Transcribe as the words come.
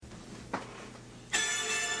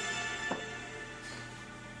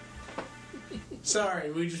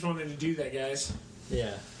Sorry, we just wanted to do that, guys.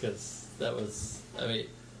 Yeah, because that was, I mean,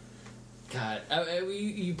 God,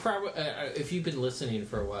 you probably, if you've been listening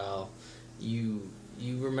for a while, you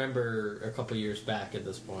remember a couple years back at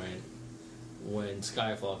this point when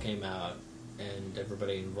Skyfall came out and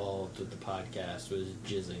everybody involved with the podcast was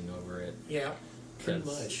jizzing over it. Yeah, pretty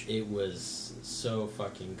much. It was so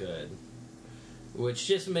fucking good. Which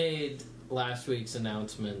just made last week's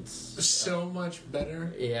announcements so much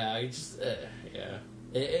better. Yeah, I just, yeah.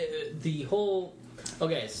 The whole,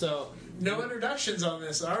 okay, so... No introductions on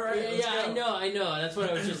this. All right, yeah, I know. That's what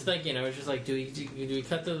I was just thinking. I was just like, do we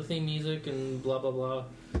cut to the theme music and blah, blah, blah?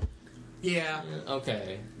 Yeah.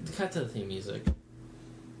 Okay. Cut to the theme music.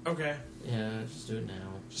 Okay. Yeah, just do it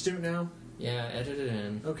now. Just do it now? Yeah, edit it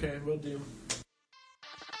in. Okay, we'll do.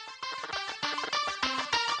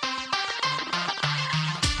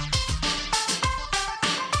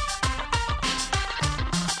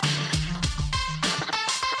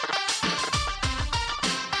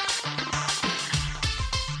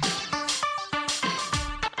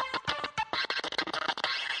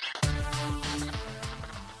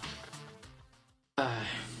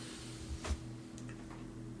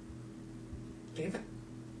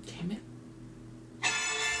 Damn it.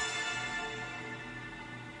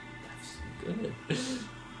 That's good.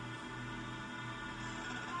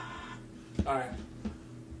 Alright.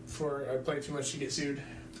 Before I play too much to get sued.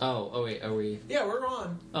 Oh, wait, are we... Yeah, we're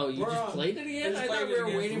on. Oh, you we're just on. played it again? I thought we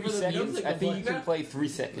were waiting for the seconds. music. I think you can play 3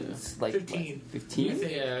 seconds. Like 15. 15?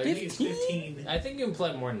 Yeah, I think it's 15. I think you can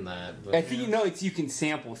play more than that. But, I think you can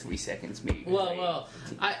sample 3 seconds, maybe. Well,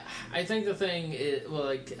 I think the thing is, well,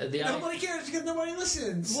 like the Nobody cares because nobody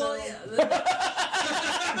listens. Well, so. yeah.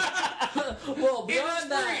 Well,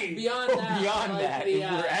 beyond that, if we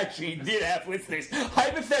actually did have listeners,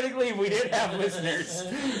 hypothetically, if we did have listeners,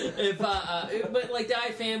 but like the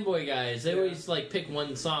iFanboy guys, they always like pick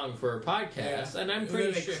one song for a podcast, and I'm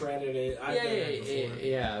pretty sure credit it.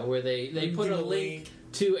 Yeah, where they put a link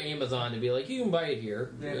to Amazon to be like, you can buy it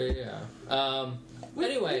here. Yeah.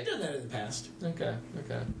 Anyway, we've done that in the past. Okay.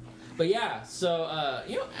 But yeah, so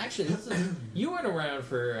actually, you weren't around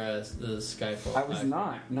for the Skyfall. I was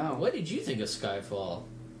not. No. What did you think of Skyfall?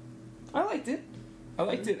 I liked it.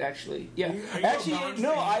 Actually. Yeah. Are you Actually,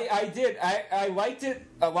 no, fan? I did. I liked it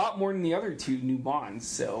a lot more than the other 2 new Bonds.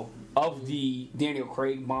 So, of the Daniel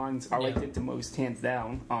Craig Bonds, I liked it the most, hands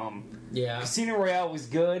down. Casino Royale was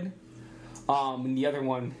good. And the other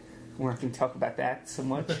one, we're not going to talk about that so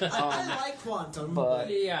much. I like Quantum, but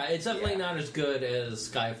yeah, it's definitely not as good as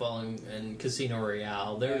Skyfall and Casino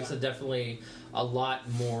Royale. There's definitely a lot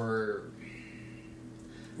more.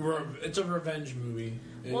 It's a revenge movie.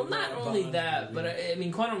 Well, not only that, but I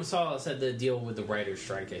mean, Quantum of Solace had to deal with the writer's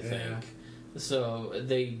strike, I think. Yeah. So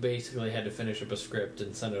they basically had to finish up a script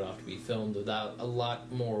and send it off to be filmed without a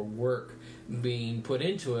lot more work being put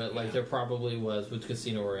into it, like there probably was with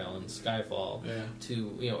Casino Royale and Skyfall,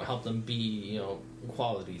 to help them be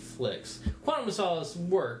quality flicks. Quantum of Solace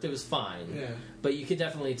worked; it was fine, but you could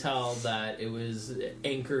definitely tell that it was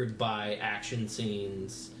anchored by action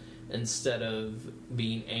scenes instead of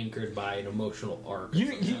being anchored by an emotional arc.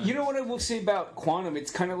 You know what I will say about Quantum?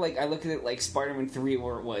 It's kind of like, I look at it like Spider-Man 3,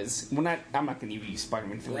 where it was... Well, I'm not going to use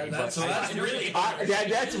Spider-Man 3. That's really harsh.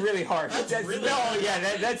 That's really harsh.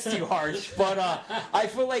 That's too harsh. But I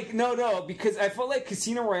feel like... No, because I felt like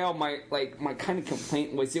Casino Royale, my kind of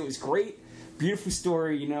complaint was it was great. Beautiful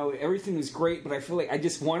story, everything was great, but I feel like I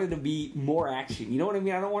just wanted to be more action. You know what I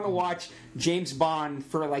mean? I don't want to watch James Bond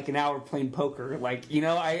for like an hour playing poker. Like,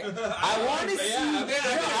 I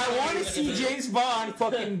want to see James Bond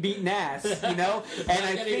fucking beating ass, And I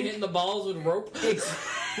think hitting the balls with rope.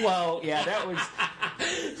 Well, yeah, that was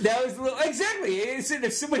a little, exactly.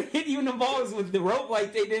 If somebody hit you in the balls with the rope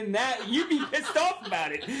like they did in that, you'd be pissed off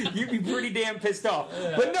about it. You'd be pretty damn pissed off.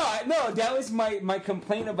 Yeah. But no, that was my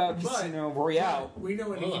complaint about Casino Royale. We know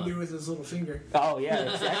what he can do with his little finger. Oh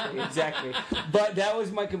yeah, exactly. But that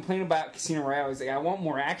was my complaint about Casino Royale. I was like, I want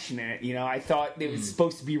more action in it. I thought it was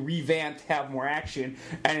supposed to be revamped, have more action,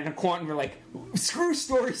 and in a Quantum, we're like, screw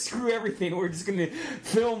story, screw everything. We're just gonna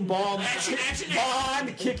film Bond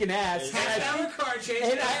kicking ass.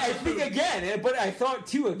 And I think again, but I thought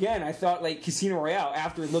too again. I thought like Casino Royale.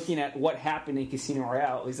 After looking at what happened in Casino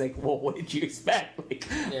Royale, it was like, well, what did you expect? Like,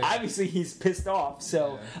 obviously he's pissed off.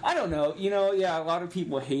 So I don't know. A lot of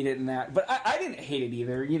people hate it and that, but I didn't hate it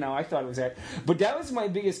either. I thought it was that. But that was my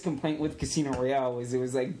biggest complaint with Casino Royale was it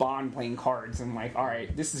was like Bond playing cards. I'm like, all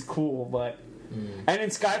right, this is cool, but And in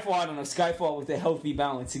Skyfall, I don't know, Skyfall with a healthy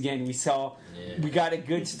balance. Again, we got a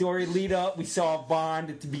good story lead up. We saw Bond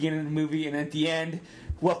at the beginning of the movie, and at the end,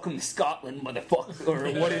 welcome to Scotland, motherfucker.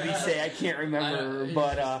 Or what did he say? I can't remember.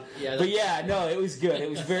 But no, it was good. It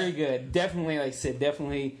was very good. Definitely, like I said,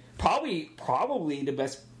 probably the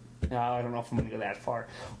best. I don't know if I'm going to go that far.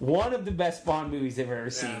 One of the best Bond movies I've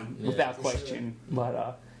ever seen, without question. Sure.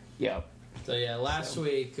 But, yeah. So, last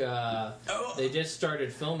week, they just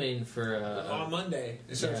started filming for... on Monday.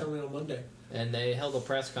 They started filming on Monday. And they held a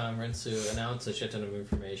press conference to announce a shit ton of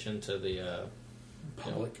information to the...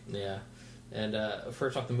 public. And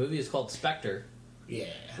first off, the movie is called Spectre. Yeah.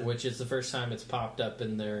 Which is the first time it's popped up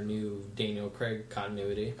in their new Daniel Craig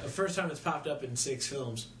continuity. The first time it's popped up in 6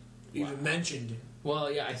 films. Even mentioned. Well,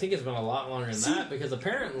 I think it's been a lot longer than that because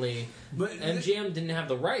apparently MGM didn't have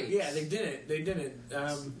the rights. Yeah, they didn't. They did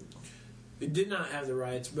not have the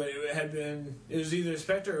rights, but it was either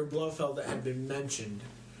Spectre or Blofeld that had been mentioned.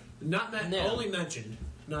 Only mentioned,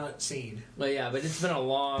 not seen. Well, but it's been a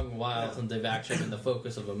long while since they've actually been the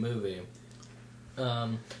focus of a movie.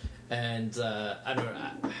 I don't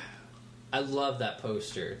know. I love that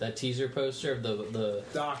poster, that teaser poster of the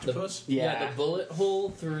octopus. The bullet hole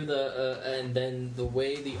through the and then the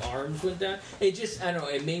way the arms went down. It just I don't know.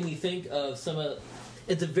 It made me think of some of.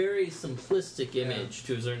 It's a very simplistic image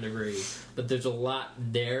to a certain degree, but there's a lot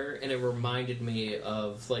there, and it reminded me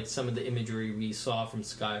of like some of the imagery we saw from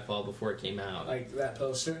Skyfall before it came out. Like that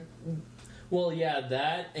poster. Well,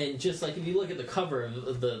 that, and just like if you look at the cover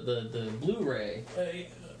of the Blu-ray.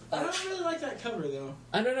 I don't really like that cover, though.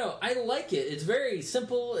 I don't know. I like it. It's very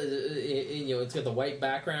simple. It's got the white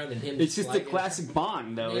background and him. It's just the classic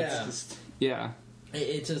Bond, though. Yeah.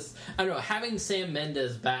 It's just I don't know. Having Sam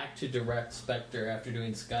Mendes back to direct Spectre after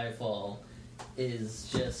doing Skyfall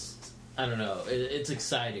is just I don't know. It's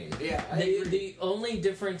exciting. Yeah. The only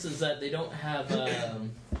difference is that they don't have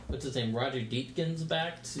what's his name, Roger Deakins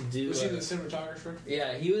back to do. Was he the cinematographer?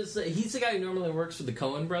 Yeah, he's the guy who normally works for the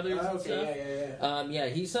Coen brothers. Oh, and stuff. Yeah.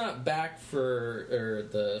 He's not back for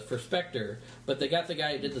Spectre, but they got the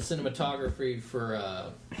guy who did the cinematography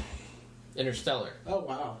for Interstellar. Oh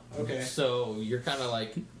wow. Okay. So you're kind of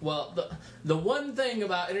like, well, the one thing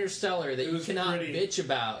about Interstellar that you cannot bitch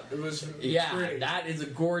about. It was pretty. That is a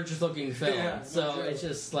gorgeous looking film. Yeah, so true. it's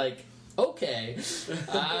just like. Okay,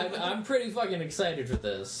 I'm pretty fucking excited for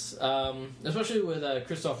this, especially with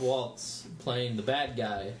Christoph Waltz playing the bad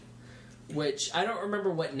guy, which I don't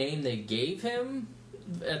remember what name they gave him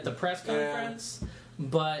at the press conference,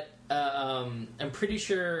 but I'm pretty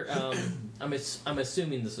sure I'm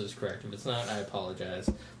assuming this is correct. If it's not, I apologize.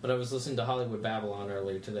 But I was listening to Hollywood Babylon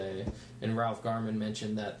earlier today, and Ralph Garman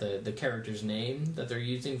mentioned that the character's name that they're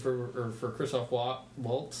using for Christoph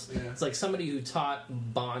Waltz, it's like somebody who taught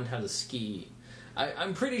Bond how to ski.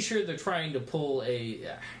 I'm pretty sure they're trying to pull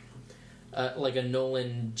like a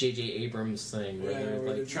Nolan J.J. Abrams thing, where they're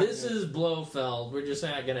like, "This is Blofeld. We're just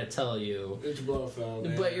not gonna tell you it's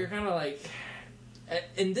Blofeld." But you're kind of like.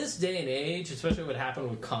 In this day and age, especially what happened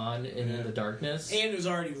with Khan in The Darkness... And it was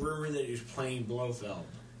already rumored that he was playing Blofeld.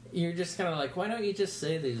 You're just kind of like, why don't you just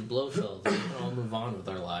say these Blofelds? We can all move on with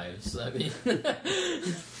our lives. I mean... You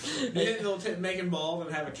think they'll make him bald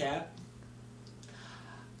and have a cat?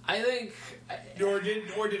 I think... Or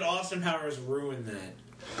did Austin Powers ruin that?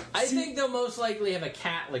 I think they'll most likely have a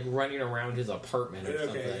cat, like, running around his apartment or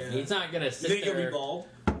something. Yeah. He's not going to sit there... You think he'll be bald?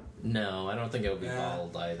 No, I don't think it would be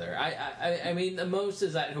bald either. I mean, the most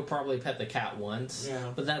is that he'll probably pet the cat once,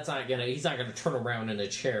 but that's not gonna. He's not gonna turn around in a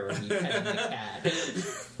chair and be petting the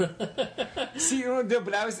cat. See,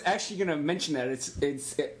 but I was actually gonna mention that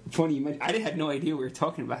it's funny you mentioned. I had no idea we were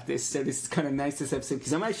talking about this, so this is kind of nice this episode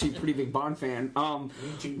because I'm actually a pretty big Bond fan.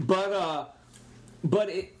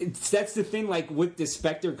 But that's the thing, like, with the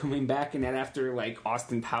Spectre coming back and that after, like,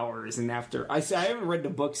 Austin Powers and after... I haven't read the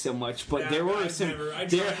book so much, but there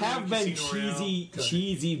have been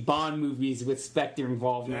cheesy Bond movies with Spectre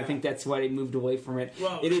involved, and I think that's why they moved away from it.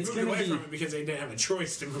 Well, they moved away from it because they didn't have a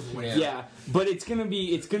choice to move away from it. Yeah, but it's gonna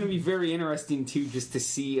be very interesting, too, just to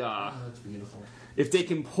see that's beautiful. If they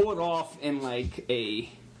can pull it off in, like, a...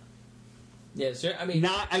 Yeah, sure. I mean,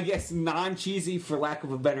 non-cheesy for lack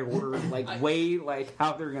of a better word, like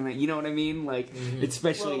how they're gonna, you know what I mean? Like,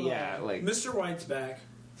 especially, like Mr. White's back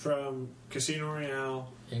from Casino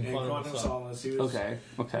Royale and Quantum Solace. He was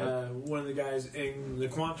one of the guys in the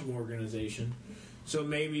Quantum organization. So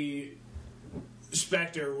maybe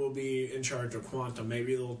Spectre will be in charge of Quantum.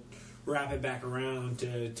 Maybe they'll wrap it back around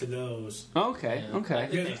to those. Okay. I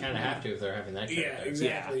think they kind of have to if they're having that. Yeah,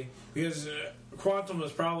 exactly. Because Quantum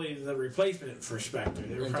was probably the replacement for Spectre.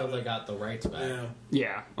 Until they got the rights back.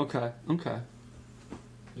 Yeah. Okay.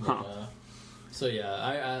 So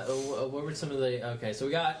yeah, what were some of the? Okay, so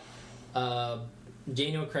we got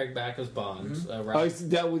Daniel Craig back as Bond.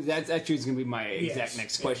 Mm-hmm. That's actually going to be my exact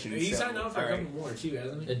next question. He's signed on for a couple more too,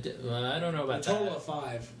 hasn't he? I don't know about a total of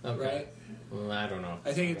 5. Okay. Right? Well, I don't know.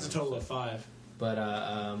 I think it's a total of 5. But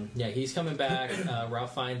yeah, he's coming back.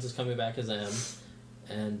 Ralph Fiennes is coming back as M.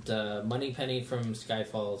 And Moneypenny from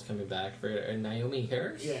Skyfall is coming back for Naomi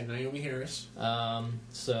Harris. Yeah, Naomi Harris.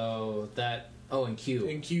 So that. Oh, and Q.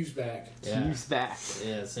 And Q's back. Yeah. Q's back.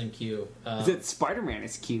 Yeah, same Q. Is it Spider-Man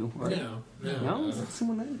is Q? Right? No. Is that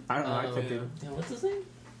someone that? I don't know. I think yeah, what's his name?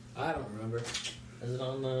 I don't remember. Is it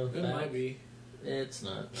on the? It might be. It's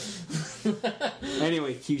not.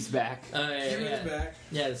 Anyway, Q's back. Q's back.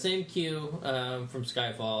 Yeah, the same Q from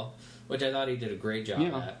Skyfall, which I thought he did a great job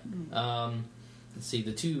at. Let's see,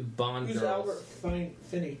 the 2 Bond girls. Who's Albert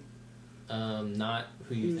Finney? Not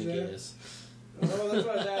who you think he is. Oh, that's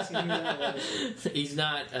what I was asking. He's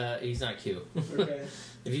not Q. Okay.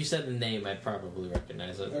 If you said the name, I'd probably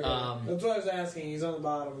recognize it. Okay. That's what I was asking. He's on the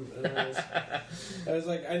bottom. And I was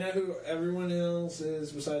like, I know who everyone else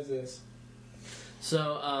is besides this.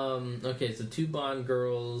 So, okay, so 2 Bond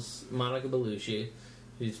girls, Monica Bellucci,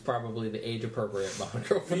 who's probably the age-appropriate Bond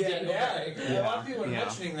girl from Daniel Craig. A lot of people are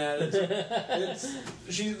mentioning that. They're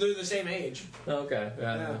the same age. Okay.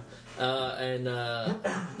 Yeah. And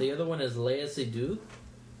the other one is Léa Seydoux.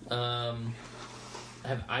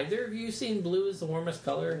 Have either of you seen Blue is the Warmest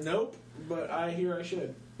Color? Nope, but I hear I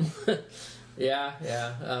should. Yeah.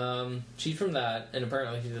 She's from that, and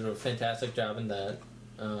apparently she did a fantastic job in that.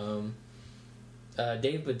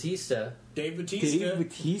 Dave Bautista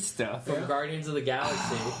from Guardians of the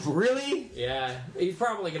Galaxy. Really? Yeah, he's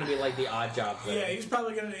probably going to be like the odd job thing. Yeah, he's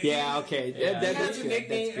probably going to. Yeah, okay. Yeah. That's a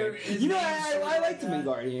nickname. You know, I liked him in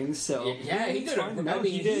Guardians. So yeah, he did.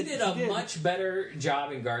 He did a much better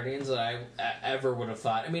job in Guardians than I ever would have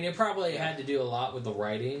thought. I mean, it probably had to do a lot with the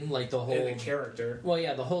writing, like the whole and the character. Well,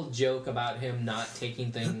 yeah, the whole joke about him not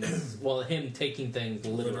taking things. Well, him taking things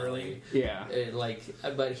literally. Yeah.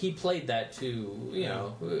 But he played that too. You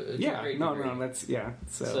know. Yeah. No. That's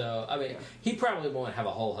So I mean, he probably won't have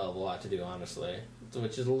a whole hell of a lot to do, honestly,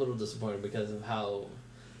 which is a little disappointing because of how.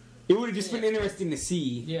 It would have just been interesting to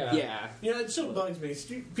see. Yeah. You know, it still bugs me.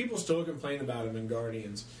 People still complain about him in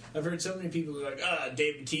Guardians. I've heard so many people who are like,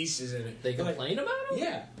 Dave Bautista's in it. They complain about him?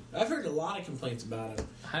 Yeah. I've heard a lot of complaints about him.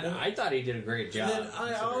 I thought he did a great job. Then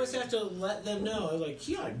I always have to let them know. I was like,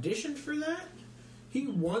 he auditioned for that? He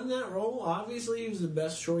won that role? Obviously, he was the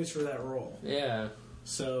best choice for that role. Yeah.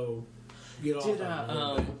 So, get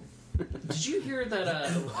off Did you hear that, I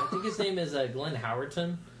think his name is Glenn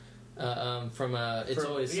Howerton from It's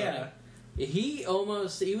Always Sunny? Yeah. He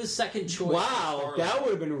was second choice. Wow, that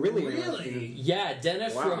would have been really. Yeah,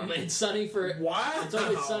 Dennis from It's Sunny for It's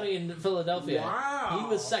Always Sunny in Philadelphia. Wow, he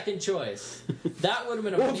was second choice. That would have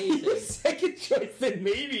been amazing. Well, if he was second choice, then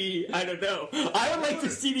maybe I don't know. I would like to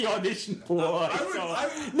see the audition for.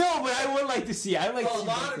 No, but I would like to see. I like. Well, a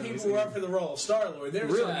lot of people were up for the role of Star-Lord. There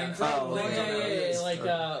was some incredible names. Like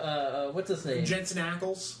what's his name? Jensen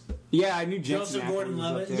Ackles. Yeah, I knew Jensen Joseph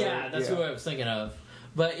Gordon-Levitt. Yeah, that's who I was thinking of.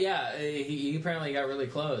 But yeah, he apparently got really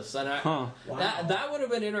close, and that would have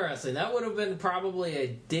been interesting. That would have been probably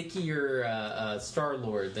a dickier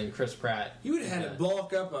Star-Lord than Chris Pratt. You would have had to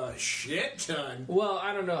bulk up a shit ton. Well,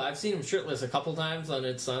 I don't know. I've seen him shirtless a couple times on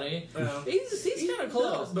It's Sunny. He's kind of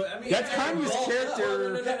close. No, but I mean, that's kind of his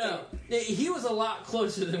character. No. He was a lot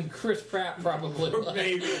closer than Chris Pratt probably was.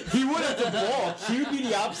 Maybe. He would have to bulk. He would be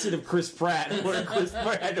the opposite of Chris Pratt, where Chris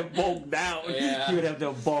Pratt had to bulk down. Yeah. He would have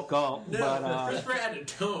to bulk up. No, but Chris Pratt had to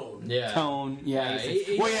tone. Yeah. Tone. Yeah.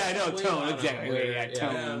 I know tone. Exactly.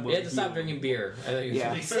 Tone. He had to stop drinking beer. I think he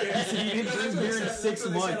didn't drink beer in 6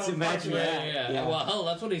 months. Imagine that. Yeah. Well, hell,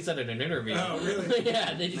 that's what he said in an interview. Oh, really?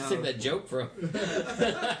 Yeah, they just took that joke from.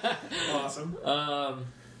 Awesome.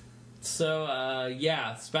 So,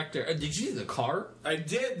 Spectre. Did you see the car? I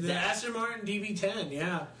did. The Aston Martin DB10,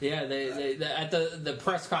 yeah. Yeah, they at the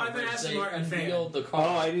press conference, they unveiled the car.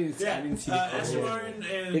 Oh, I didn't see the car. Aston Martin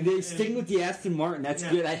and they sticking with the Aston Martin. That's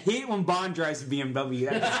good. I hate when Bond drives a BMW.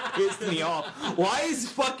 That just pissed me off. Why is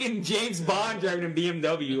fucking James Bond driving a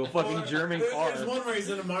BMW, a fucking German car? There's one where he's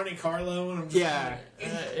in a Monte Carlo. And I'm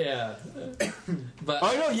But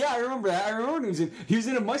I remember that. I remember he was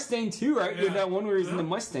in a Mustang too, right? Yeah. That one where he was in the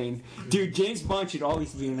Mustang. Dude, James Bond should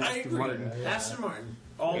always be in an Aston Martin. Aston Martin.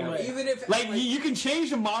 All the way. Even if you can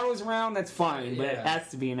change the models around, that's fine, but it has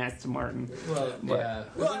to be an Aston Martin. Well, yeah.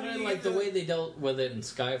 Well, I mean, like the way they dealt with it in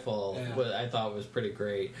Skyfall, I thought was pretty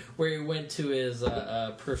great. Where he went to his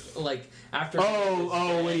like after.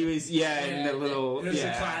 When he was in the little. It was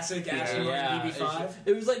a classic Aston Martin DB5.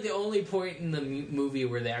 It was like the only point in the movie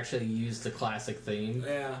where they actually used the classic theme.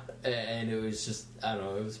 Yeah, and it was just I don't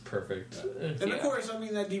know, it was perfect. And of course, I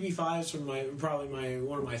mean that DB5 is from probably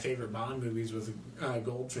one of my favorite Bond movies with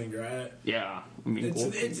Goldfinger. I mean,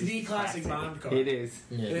 it's the classic Bond car. It is.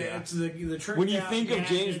 It's the trick. When you think of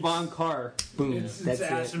James Bond car, boom, it's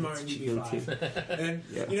Aston Martin DB5. And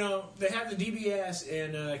you know they have the DBS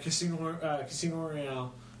in Casino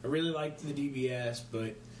Royale. I really liked the DBS,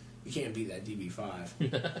 but you can't beat that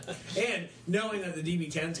DB5. And knowing that the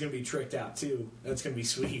DB10 is going to be tricked out too, that's going to be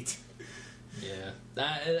sweet. Yeah,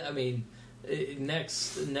 I mean,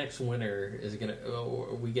 next winter is gonna.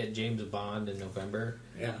 We get James Bond in November.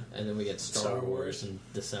 Yeah, and then we get Star Wars in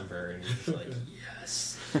December, and you're just like,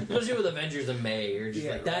 yes. Especially with Avengers in May, you're just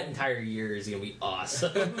like that entire year is gonna be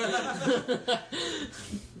awesome.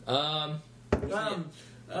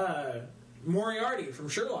 Moriarty from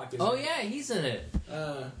Sherlock is in it. He's in it.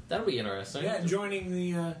 That'll be interesting. Yeah, joining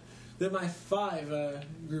the MI5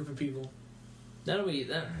 group of people. That'll be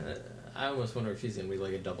that. I almost wonder if he's going to be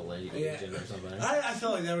like a double agent or something. I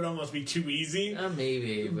feel like that would almost be too easy.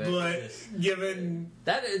 Maybe, but given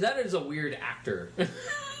that is a weird actor.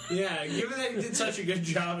 Yeah, given that he did such a good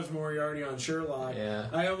job as Moriarty on Sherlock,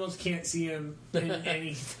 I almost can't see him in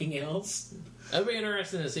anything else. It'd be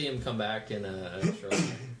interesting to see him come back in Sherlock.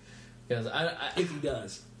 Because if he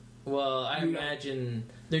does. Well, I imagine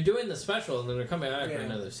they're doing the special and then they're coming back for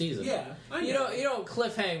another season. Yeah, you don't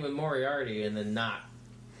cliffhang with Moriarty and then not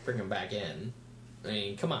bring him back in. I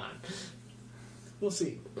mean, come on. We'll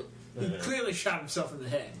see. He clearly shot himself in the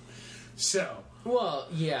head. So. Well,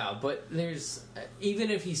 yeah, but there's even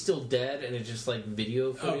if he's still dead and it's just like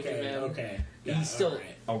video footage of him. He's still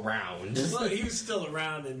around. Well, he was still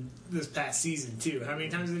around in this past season too. How many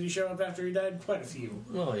times did he show up after he died? Quite a few.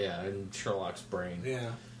 Well, yeah, in Sherlock's brain.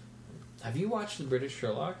 Yeah. Have you watched the British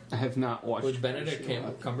Sherlock? I have not watched. With Benedict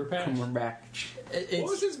Cumberbatch? What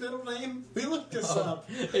was his middle name? We looked this up.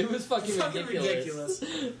 It was fucking ridiculous.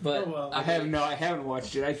 But I haven't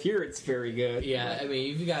watched it. I hear it's very good. Yeah, I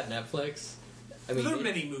mean, if you got Netflix. I mean, there are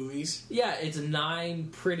many movies. Yeah, it's 9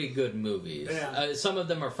 pretty good movies. Yeah. Some of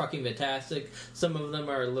them are fucking fantastic. Some of them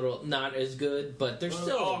are a little not as good, but they're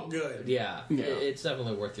still all good. Yeah, it's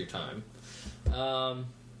definitely worth your time.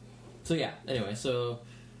 Anyway,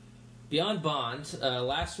 Beyond Bond,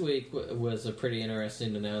 last week was a pretty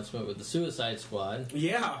interesting announcement with the Suicide Squad.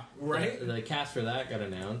 Yeah, right? The cast for that got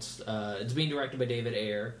announced. It's being directed by David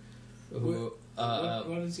Ayer. What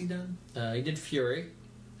has he done? He did Fury.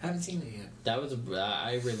 Haven't seen it yet. That was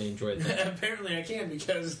I really enjoyed that. Apparently I can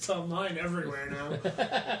because it's online everywhere now.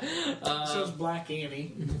 So is Black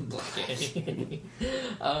Annie. Black Annie.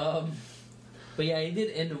 But yeah, he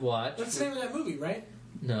did End of Watch. That's the name of that movie, right?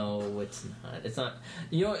 No, it's not. It's not.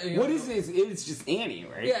 You know what is this? It's just Annie,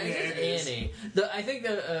 right? Yeah, it's Annie. I think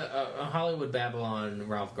Hollywood Babylon,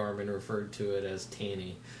 Ralph Garman referred to it as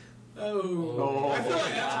Tanny. Oh. I feel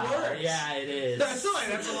like that's worse. Yeah, it is. I feel like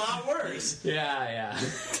that's a lot worse. Yeah.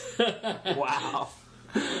 Wow.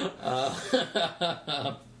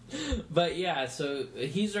 But yeah, so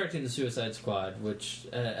he's directing the Suicide Squad, which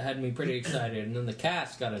had me pretty excited, and then the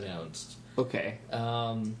cast got announced. Okay.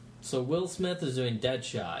 So Will Smith is doing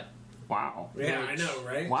Deadshot. Wow. Yeah, I know,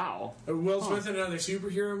 right? Wow. Will Smith in another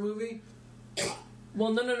superhero movie?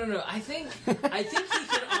 Well, no. I think he can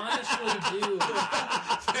honestly do.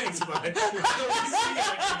 Thanks, bud.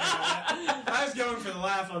 I was going for the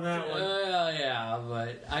laugh on that one. Yeah,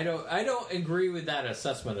 but I don't agree with that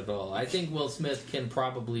assessment at all. I think Will Smith can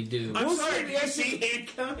probably do. I'm sorry, did you see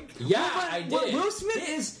Hancock? Yeah, I did. Will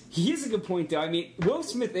Smith he's a good point though. I mean, Will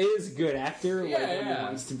Smith is a good actor. He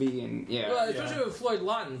wants to be in. Yeah. Well, especially with Floyd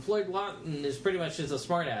Lawton. Floyd Lawton is pretty much just a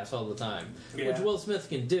smartass all the time, which Will Smith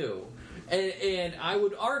can do. And I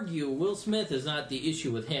would argue Will Smith is not the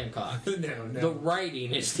issue with Hancock. No. The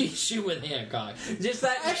writing is the issue with Hancock. Just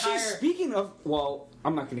that Actually, speaking of... Well,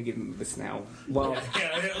 I'm not going to get into this now. Well,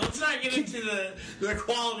 let's not get into the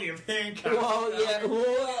quality of Hancock. Well,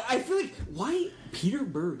 I feel like... Why... Peter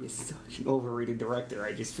Berg is such an overrated director,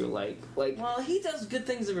 I just feel like... Well, he does good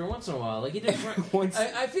things every once in a while. Like, he did...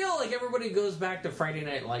 I feel like everybody goes back to Friday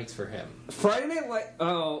Night Lights for him. Friday Night Lights...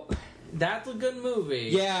 Oh... That's a good movie.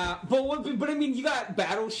 Yeah, but I mean, you got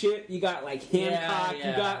Battleship, you got like Hancock, you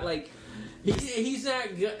got like he's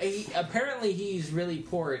not good. Apparently, he's really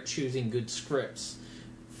poor at choosing good scripts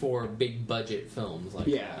for big budget films like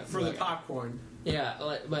that. For the popcorn. Yeah,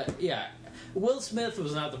 but Will Smith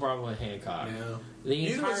was not the problem with Hancock. Yeah.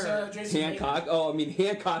 The entire Hancock. Oh, I mean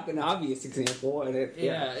Hancock, an obvious example. And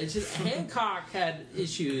it's just Hancock had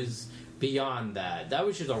issues beyond that. That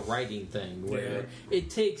was just a writing thing where it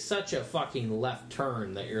takes such a fucking left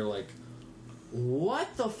turn that you're like,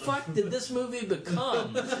 what the fuck did this movie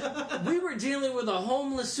become? We were dealing with a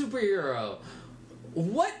homeless superhero.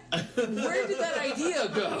 What? Where did that idea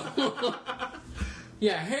go?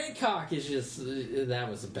 Yeah, Hancock is just... that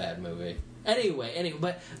was a bad movie. Anyway,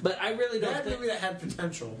 but I really don't think... That movie that had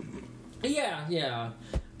potential. Yeah.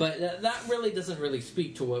 But that really doesn't really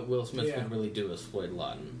speak to what Will Smith could really do as Floyd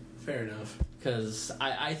Lawton. Fair enough. Because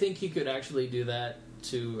I think he could actually do that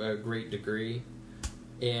to a great degree.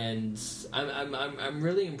 And I'm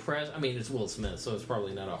really impressed. I mean, it's Will Smith, so it's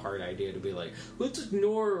probably not a hard idea to be like, let's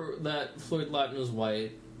ignore that Floyd Lawton is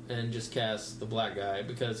white and just cast the black guy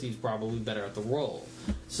because he's probably better at the role.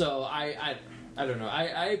 So I don't know.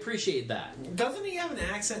 I appreciate that. Doesn't he have an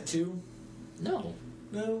accent too? No.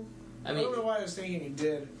 I don't know why I was thinking he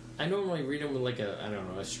did. I normally read him with like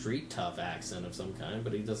a street tough accent of some kind,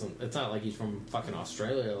 but he doesn't. It's not like he's from fucking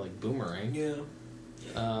Australia like Boomerang. Yeah.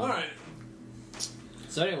 All right.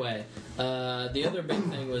 So anyway, the other big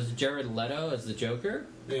thing was Jared Leto as the Joker.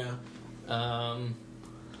 Yeah. I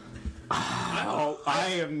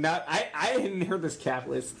am not. I hadn't heard this cast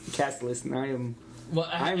list, and I am. Well,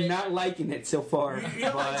 I'm not liking it so far.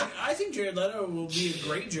 I think Jared Leto will be a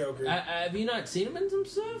great Joker. Have you not seen him in some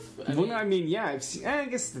stuff? I mean, I've seen. I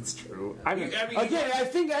guess that's true. I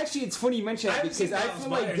think actually it's funny you mention that because I feel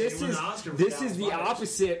like this is the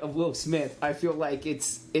opposite of Will Smith. I feel like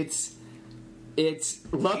it's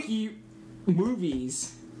lucky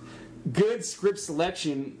movies, good script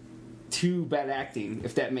selection, too bad acting,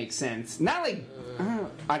 if that makes sense. Not like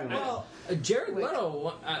I don't know. Well, Jared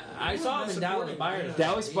Leto, I saw him in Dallas Buyers.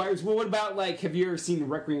 Dallas Buyers. Well, what about have you ever seen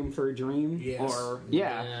Requiem for a Dream? Yes. Or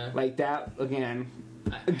like that again.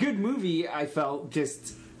 A good movie. I felt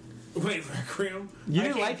just. Wait, Requiem? You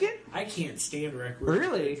didn't like it? I can't stand Requiem.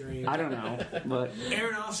 Really? I don't know, but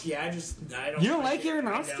Aronofsky. I don't. You don't like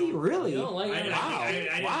Aronofsky? Really? You don't like Aronofsky? I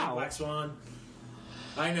didn't like Black Swan.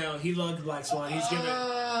 I know he loved Black Swan. He's gonna.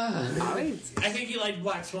 I think he liked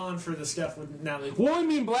Black Swan for the stuff with Natalie Portman. Well, I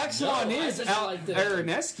mean, Black Swan is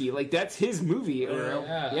Aronofsky. Like that's his movie.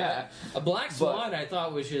 Yeah. A Black Swan, I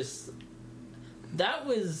thought was just that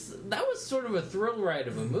was sort of a thrill ride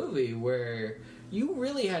of a movie where you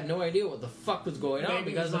really had no idea what the fuck was going on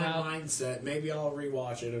because of how mindset. Maybe I'll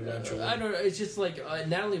rewatch it eventually. I don't know. It's just like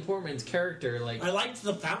Natalie Portman's character. Like I liked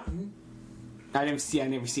The Fountain. I never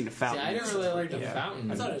seen The Fountain. I didn't really like The Fountain.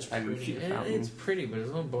 I thought it was pretty. It's pretty, but it's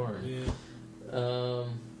a little boring.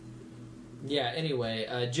 Yeah.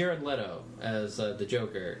 Anyway, Jared Leto as the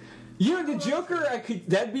Joker. The Joker.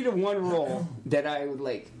 That'd be the one role that I would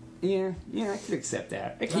like. Yeah, I could accept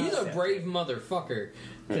that. He's a brave motherfucker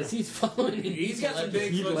because he's following. He's got some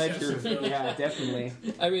big footsteps. Yeah, definitely.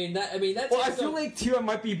 I mean that's. Well, I feel like too, I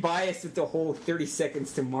might be biased with the whole 30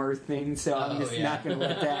 Seconds to Mars thing, so I'm just not going to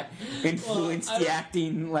let that influence the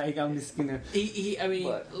acting. Like I'm just gonna.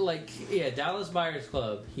 Dallas Buyers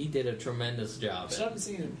Club. He did a tremendous job. I haven't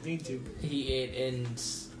seen him. Need to. And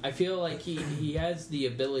I feel like he has the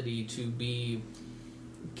ability to be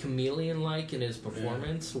chameleon-like in his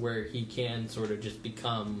performance, where he can sort of just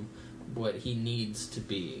become what he needs to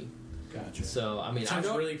be. Gotcha. So I mean, sounds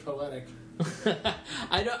really poetic.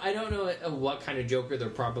 I don't know what kind of Joker they're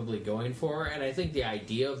probably going for, and I think the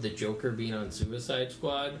idea of the Joker being on Suicide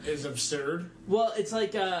Squad is absurd. Well, it's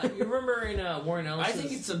like you remember in Warren Ellis. I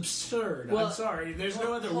think it's absurd. Well, I'm sorry, there's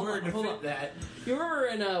no other word to fit that. You remember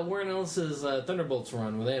in Warren Ellis's Thunderbolts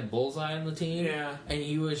run where they had Bullseye on the team, and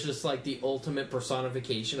he was just like the ultimate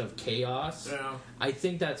personification of chaos. Yeah. I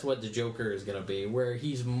think that's what the Joker is going to be, where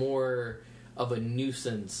he's more of a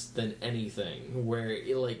nuisance than anything. Where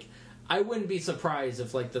I wouldn't be surprised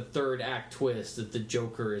if, the third act twist, that the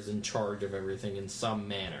Joker is in charge of everything in some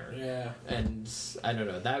manner. Yeah. And, I don't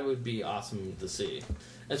know, that would be awesome to see.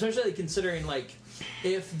 Especially considering,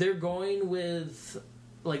 if they're going with,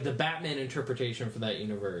 the Batman interpretation for that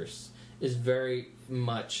universe is very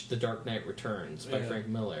much The Dark Knight Returns by Frank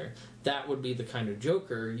Miller. That would be the kind of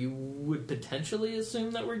Joker you would potentially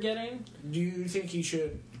assume that we're getting. Do you think he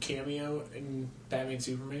should cameo in Batman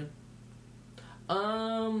Superman?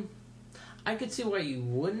 I could see why you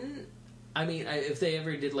wouldn't. I mean, if they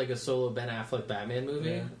ever did a solo Ben Affleck Batman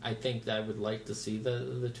movie, I think that I would like to see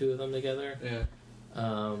the two of them together. Yeah.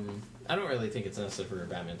 I don't really think it's necessary for a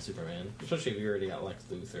Batman Superman, especially if you already got Lex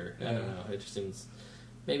Luthor. I don't know. It just seems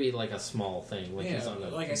Maybe like a small thing, like he's on the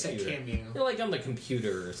like computer. I said, cameo. Like on the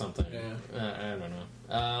computer or something. Yeah. I don't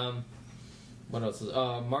know. What else is...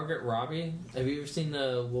 Margaret Robbie. Have you ever seen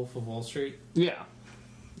The Wolf of Wall Street? Yeah.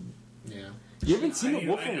 Yeah. You haven't seen The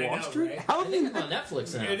Wolf of Wall Street? Right? How I think it's on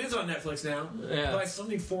Netflix now. It is on Netflix now. Yeah. But it's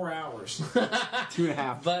only 4 hours.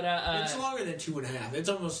 2.5. But it's longer than 2.5. It's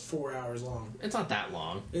almost 4 hours long. it's not that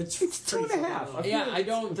long. It's 2.5. Yeah, I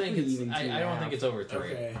don't think it's... I don't think it's over 3.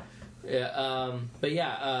 Okay. Yeah, but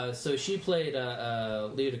yeah, so she played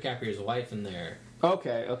Leo DiCaprio's wife in there.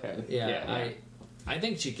 Okay. Yeah. I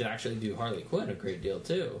think she could actually do Harley Quinn a great deal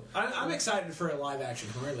too. I'm excited for a live action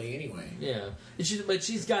Harley anyway. Yeah, but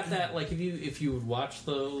she's got that, like, if you would watch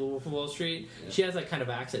The Wolf of Wall Street, she has that kind of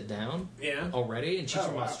accent down. Yeah. Already, and she's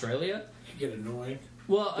from Australia. You get annoying.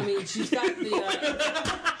 Well, I mean, she's got the.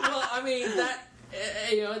 Well, I mean that.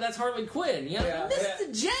 That's Harley Quinn. You know, Yeah,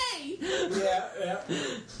 Mr. J.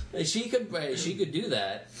 Yeah. She could do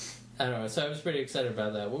that. I don't know. So I was pretty excited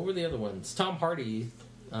about that. What were the other ones? Tom Hardy.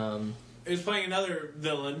 He's playing another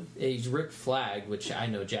villain. He's Rick Flag, which I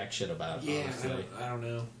know jack shit about. Yeah, honestly. I don't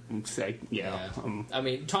know. I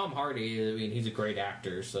mean, Tom Hardy. I mean, he's a great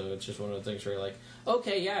actor, so it's just one of the things where you're like,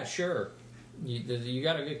 okay, yeah, sure. You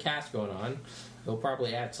got a good cast going on. He'll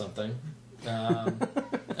probably add something.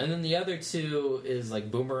 And then the other two is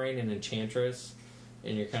like Boomerang and Enchantress,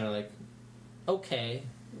 and you're kind of like, okay,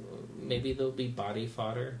 maybe they'll be body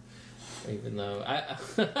fodder. Even though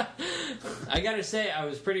I gotta say, I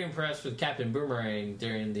was pretty impressed with Captain Boomerang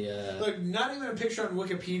during the. Look, not even a picture on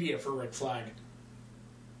Wikipedia for Rick Flag.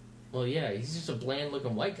 Well, yeah, he's just a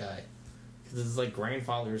bland-looking white guy. Because his like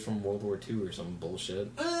grandfather's from World War II or some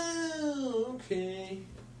bullshit. Oh, okay.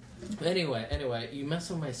 Anyway, you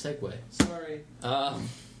messed with my segue. Sorry.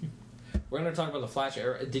 We're gonna talk about the Flash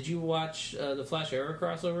Arrow. Did you watch the Flash Arrow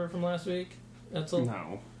crossover from last week?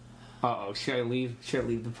 No. Uh-oh, should I leave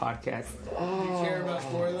the podcast? Do you care about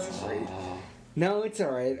spoilers? No, it's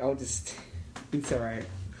alright. It's alright.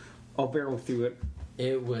 I'll barrel through it.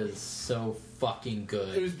 It was so fucking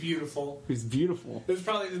good. It was beautiful. It was beautiful. It was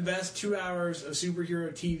probably the best 2 hours of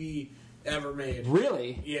superhero TV ever made.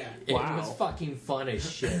 Really? Yeah. It was fucking fun as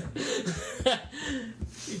shit.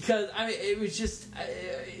 Because, I mean, it was just...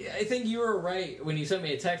 I think you were right when you sent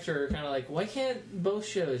me a text. You were kind of like, why can't both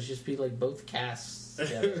shows just be like both casts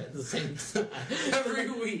together at the same time? Every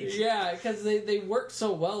week. Yeah, because they work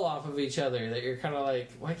so well off of each other that you're kind of like,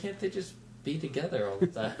 why can't they just be together all the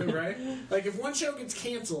time? Right? Like, if one show gets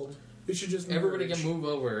canceled, it should just merge. Everybody can move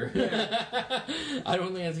over. Yeah. I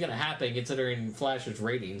don't think that's going to happen considering Flash's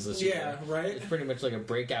ratings this year. Yeah, right? It's pretty much like a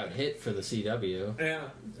breakout hit for the CW. Yeah.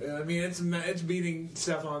 I mean, it's beating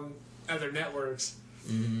stuff on other networks.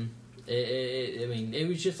 Mm-hmm. I mean, it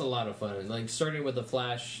was just a lot of fun. Like, starting with the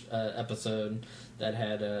Flash episode that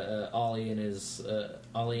had Ollie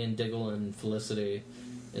and Diggle and Felicity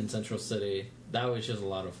in Central City. That was just a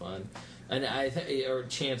lot of fun. And or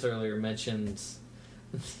Chance earlier mentioned,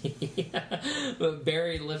 but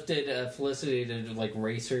Barry lifted Felicity to like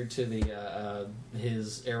race her to the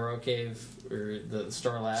his Arrow Cave or the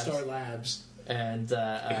Star Labs. Star Labs. And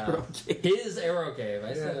his Arrow Cave.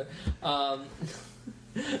 I said.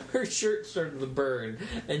 Her shirt started to burn,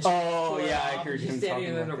 and I heard him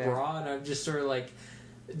standing talking in a about bra, and I'm just sort of like,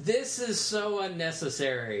 this is so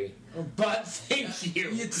unnecessary, but thank you.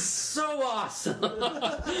 It's so awesome.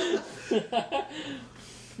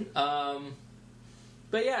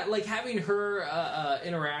 But yeah, like having her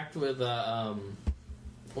interact with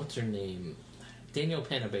what's her name, Danielle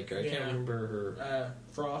Panabaker. I can't remember her.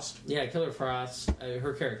 Frost. Yeah, Killer Frost.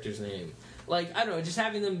 Her character's name. Like, I don't know, just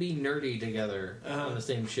having them be nerdy together on the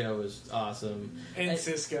same show is awesome. And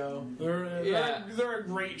Cisco. They're a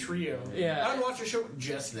great trio. Yeah. I'd watch a show with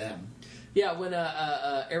just them. Yeah, when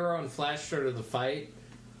Arrow and Flash started the fight,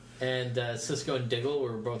 and Cisco and Diggle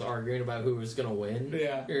were both arguing about who was going to win.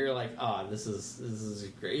 Yeah. You're like, this is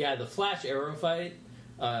great. Yeah, the Flash Arrow fight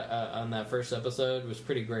on that first episode was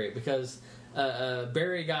pretty great because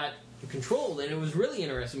Barry got controlled, and it was really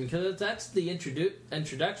interesting because that's the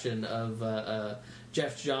introduction of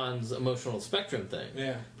Jeff Johns' emotional spectrum thing.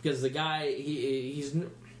 Yeah. Because the guy, he's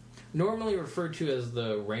normally referred to as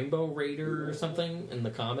the Rainbow Raider or something in the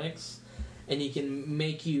comics, and he can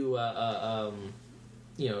make you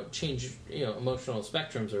change emotional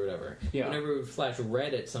spectrums or whatever. Yeah. Whenever Flash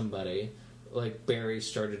read at somebody, like Barry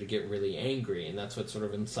started to get really angry, and that's what sort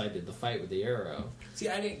of incited the fight with the Arrow. See,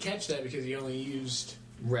 I didn't catch that because he only used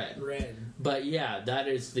Red. But yeah, that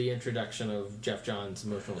is the introduction of Jeff Johns'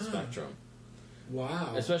 emotional spectrum.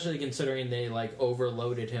 Wow. Especially considering they like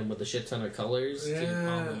overloaded him with a shit ton of colors to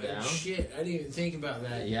calm him down. Shit, I didn't even think about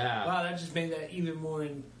that. Yeah. Wow, that just made that even more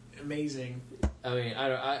amazing. I mean,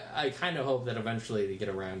 I kind of hope that eventually they get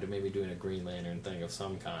around to maybe doing a Green Lantern thing of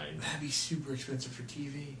some kind. That'd be super expensive for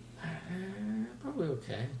TV. Probably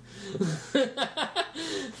okay.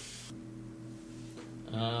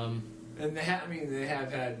 And they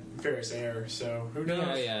have had Ferris Air, so who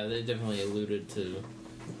knows? Yeah, they definitely alluded to.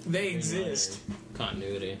 They exist.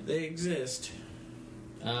 Continuity. They exist.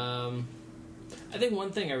 I think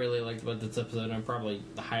one thing I really liked about this episode, and I probably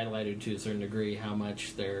highlighted to a certain degree, how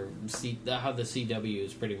much how the CW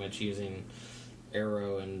is pretty much using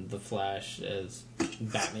Arrow and the Flash as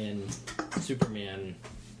Batman, Superman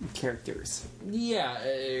characters. Yeah,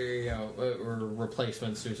 or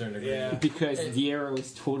replacements to a certain degree. Yeah. Because the Arrow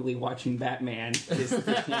is totally watching Batman. They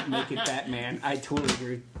can't make it Batman. I totally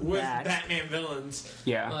agree with that. Batman villains.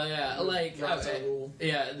 Yeah. Well, yeah, like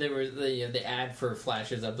there was the ad for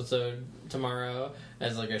Flash's episode tomorrow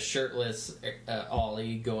as like a shirtless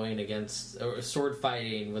Ollie going against sword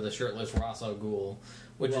fighting with a shirtless Ra's al Ghul.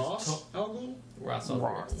 Which Ross Al Ghul? Ross Al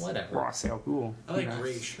Ghul. Whatever. Ross Al Ghul. I like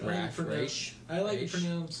Raish. I like the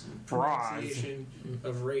pronunciation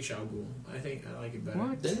of Raish Al Ghul. I think I like it better.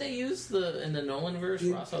 What? Didn't they use in the Nolan verse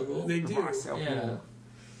Ross Al Ghul? They do. Ross Al Ghul.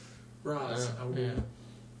 Ross Al Ghul. Yeah.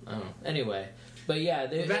 I don't know. Anyway. But yeah.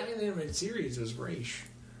 The Batman animated series was Raish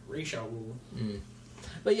Al Ghul. Mm.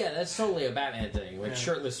 But yeah, that's totally a Batman thing. Like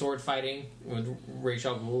shirtless sword fighting with Raish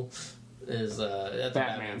Al Ghul. That's a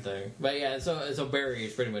Batman thing, but yeah. So Barry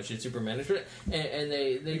is pretty much his Superman, and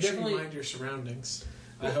they Make definitely sure you mind your surroundings.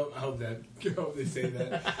 I hope they say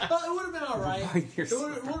that. Well, it would have been all right. It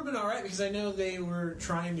would have been all right because I know they were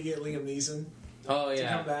trying to get Liam Neeson. To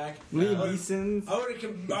come back. Liam Neeson. I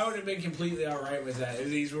would have been completely all right with that if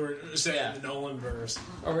these were saying the Nolan verse,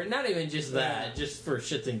 or not even just that, just for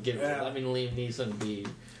shits and giggles. Yeah. I mean, Liam Neeson be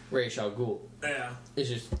Raish Al Ghul. Yeah. It's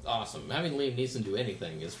just awesome. Having Liam Neeson do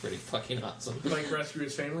anything is pretty fucking awesome. Like rescue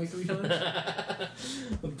his family 3 times?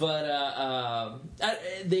 But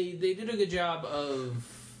they did a good job of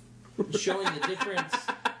showing the difference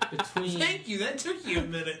between... Thank you, that took you a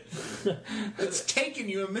minute. It's taken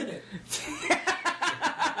you a minute.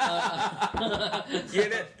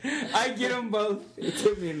 Get it? I get them both. It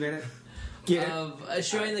took me a minute.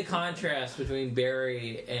 Showing the contrast between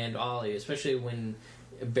Barry and Ollie, especially when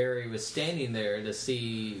Barry was standing there to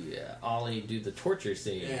see Ollie do the torture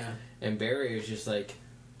scene. Yeah. And Barry was just like,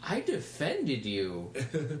 I defended you.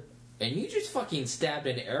 And you just fucking stabbed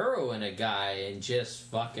an arrow in a guy and just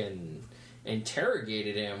fucking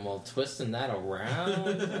interrogated him while twisting that around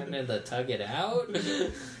and then to tug it out.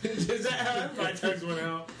 Is that how my tugs went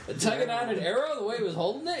out? Tugging out an arrow the way he was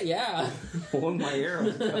holding it? Yeah. Holding my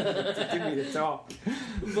arrow to give me the talk.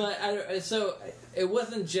 But so it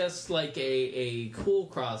wasn't just like a cool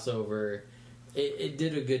crossover. It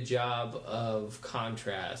did a good job of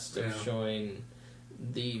contrast of showing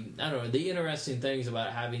the interesting things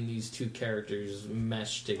about having these two characters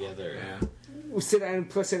mesh together. Yeah.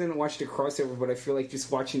 Plus, I didn't watch the crossover, but I feel like just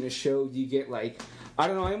watching the show, you get like, I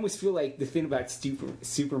don't know. I almost feel like the thing about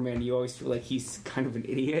Superman, you always feel like he's kind of an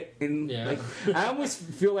idiot, and like I almost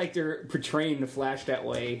feel like they're portraying the Flash that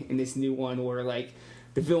way in this new one, where like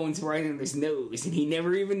the villain's right on his nose, and he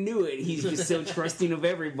never even knew it. He's just so trusting of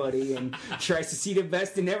everybody and tries to see the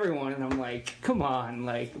best in everyone. And I'm like, come on,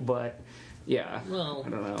 but yeah. Well, I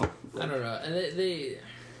don't know. And they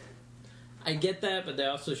I get that, but they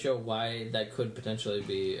also show why that could potentially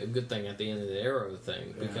be a good thing at the end of the Arrow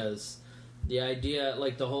thing, because the idea,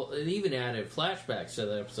 like it even added flashbacks to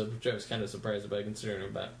that episode, which I was kind of surprised about, considering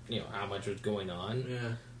about how much was going on.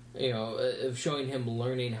 Yeah. Of showing him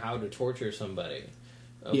learning how to torture somebody,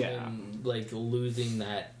 of him like losing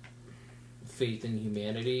that faith in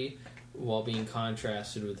humanity, while being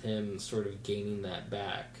contrasted with him sort of gaining that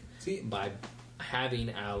back by having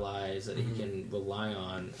allies that he can rely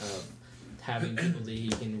on. Having people that he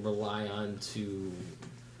can rely on to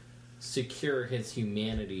secure his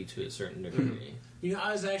humanity to a certain degree.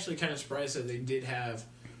 I was actually kind of surprised that they did have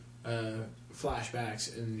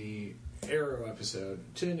flashbacks in the Arrow episode,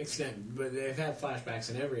 to an extent, but they've had flashbacks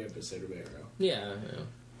in every episode of Arrow. Yeah.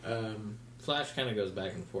 Flash kind of goes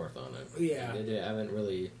back and forth on it. Yeah. They haven't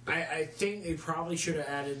really... I think they probably should have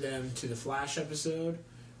added them to the Flash episode,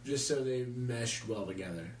 just so they meshed well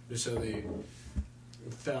together. Just so they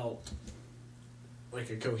felt... like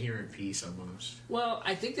a coherent piece, almost. Well,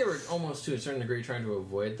 I think they were almost to a certain degree trying to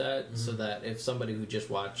avoid that, so that if somebody who just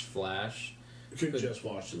watched Flash could just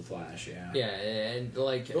watch the Flash, yeah, and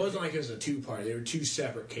like it wasn't like it was a 2-part; they were 2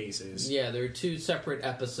 separate cases. Yeah, there were 2 separate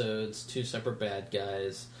episodes, 2 separate bad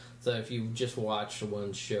guys. So if you just watched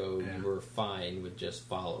one show, you were fine with just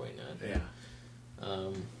following it. Yeah.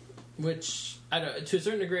 Which, I don't, to a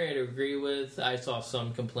certain degree, I'd agree with. I saw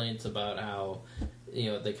some complaints about how,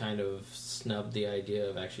 they kind of snubbed the idea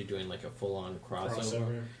of actually doing like a full-on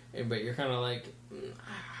crossover. But you're kind of like,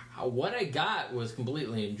 what I got was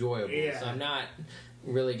completely enjoyable. Yeah. So I'm not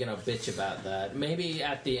really going to bitch about that. Maybe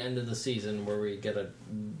at the end of the season where we get a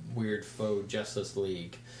weird faux Justice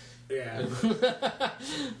League. Yeah.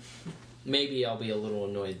 Maybe I'll be a little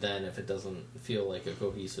annoyed then if it doesn't feel like a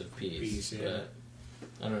cohesive piece. Yeah. But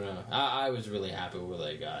I don't know. I was really happy with what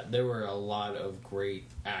I got. There were a lot of great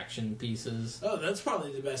action pieces. Oh, that's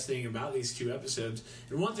probably the best thing about these 2 episodes.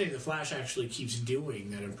 And one thing The Flash actually keeps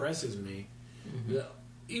doing that impresses me,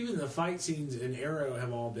 even the fight scenes in Arrow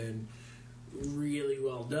have all been really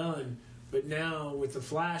well done. But now with The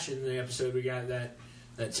Flash in the episode, we got that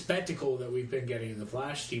spectacle that we've been getting in the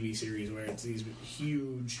Flash TV series where it's these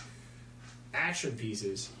huge action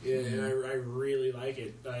pieces. And I really like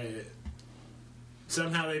it.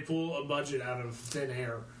 Somehow they pull a budget out of thin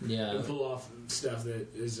air and pull off stuff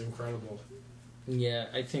that is incredible. Yeah,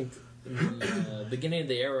 I think the beginning of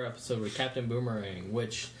the Arrow episode with Captain Boomerang,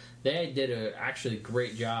 which they did a actually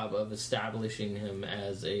great job of establishing him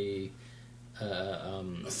as a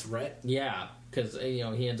threat. Yeah, because he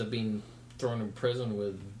ends up being thrown in prison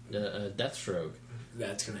with Deathstroke.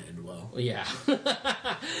 That's going to end well. Yeah.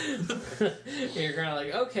 You're kind of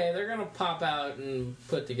like, okay, they're going to pop out and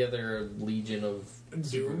put together a legion of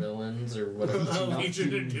villains or whatever.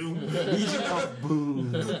 Legion of Doom. Legion of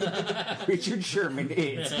Boom. Richard Sherman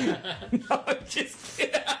is. No, I'm just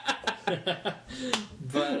kidding.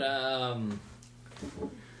 But,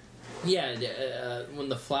 when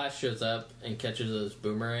the Flash shows up and catches those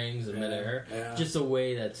boomerangs in midair, just the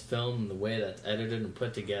way that's filmed, the way that's edited and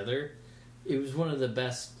put together, it was one of the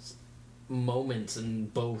best moments in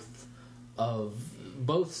both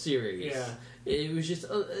series. Yeah. It was just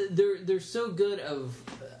they're so good of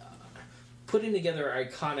putting together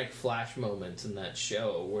iconic Flash moments in that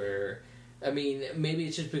show. Where, I mean, maybe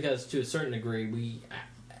it's just because to a certain degree we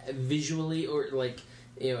visually or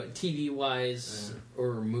TV wise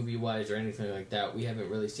or movie wise or anything like that, we haven't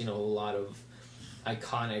really seen a whole lot of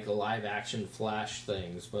iconic live action Flash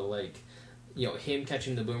things, but him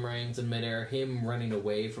catching the boomerangs in midair, him running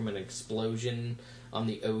away from an explosion on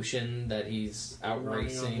the ocean that he's out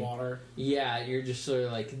racing. On water. Yeah, you're just sort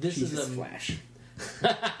of like, this Jesus is a Flash.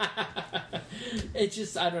 It's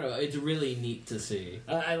just, I don't know, it's really neat to see.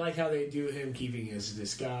 I like how they do him keeping his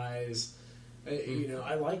disguise.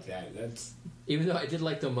 I like that. That's even though I did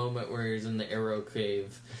like the moment where he's in the Arrow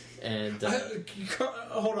Cave. And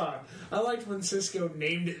hold on, I liked when Cisco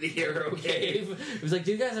named it the Arrow Cave. It was like,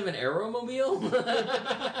 do you guys have an Arrowmobile?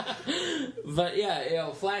 But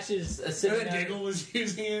yeah, Flash is sitting there. And then Diggle was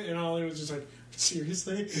using it, and Ollie was just like,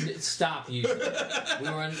 seriously? Stop using it.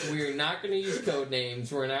 We're not going to use code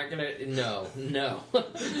names. We're not going to... No.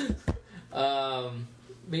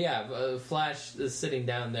 But yeah, Flash is sitting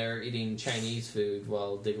down there eating Chinese food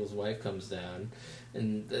while Diggle's wife comes down.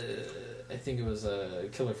 And I think it was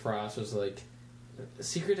Killer Frost was like,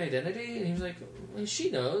 secret identity? And he was like, well, she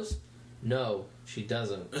knows. No, she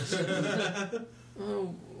doesn't.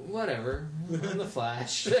 Oh, whatever. I'm the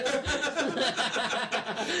Flash.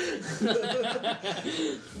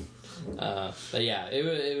 But yeah,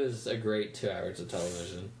 it was a great 2 hours of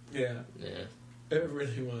television. Yeah. It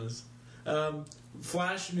really was.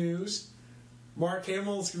 Flash news. Mark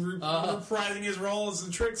Hamill's reprising his role as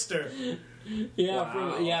the Trickster.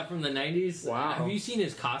 Yeah, from the 90s. Wow. Have you seen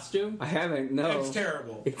his costume? I haven't, no. It's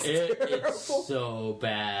terrible. It's so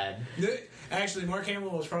bad. Actually, Mark Hamill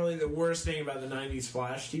was probably the worst thing about the 90s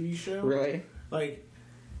Flash TV show. Really? It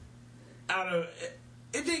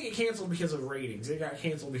didn't get canceled because of ratings. It got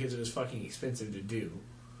canceled because it was fucking expensive to do.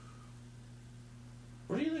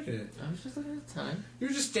 What are you looking at? I was just looking at the time. You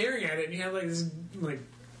were just staring at it and you had this look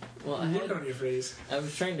on your face. I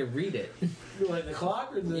was trying to read it. Like the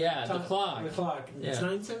clock or the the clock. The clock. Yeah. It's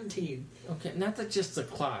 9:17. Okay, not just the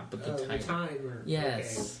clock, but the timer. The timer.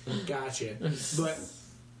 Yes. Okay. Gotcha. But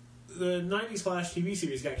the 90s Flash TV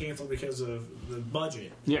series got canceled because of the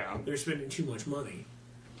budget. Yeah. They're spending too much money.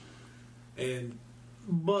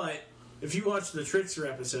 But if you watch the Trickster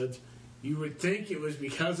episodes, you would think it was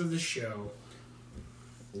because of the show.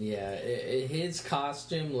 Yeah, his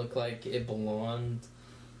costume looked like it belonged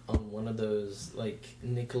on one of those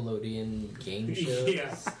Nickelodeon game shows.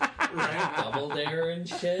 Yeah, right. Double Dare and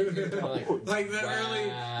shit. Like the early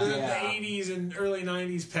the 80s and early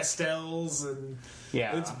 90s pastels, and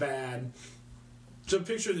it's bad. So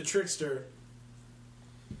picture the Trickster,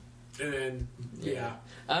 And then, yeah.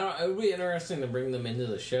 I don't know, it would be interesting to bring them into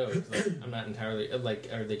the show. I'm not entirely... Like,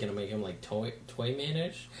 are they going to make him, like,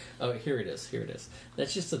 Toyman-ish? Oh, here it is.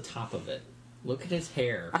 That's just the top of it. Look at his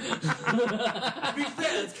hair. To be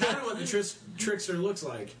fair, that's kind of what the Trickster looks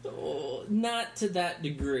like. Oh, not to that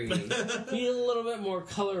degree. He's a little bit more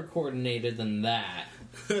color coordinated than that.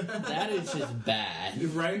 That is just bad.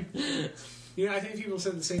 Right? I think people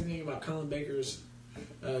said the same thing about Colin Baker's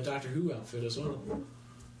Doctor Who outfit as well.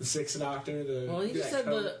 The Sixth Doctor. He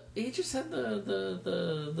just had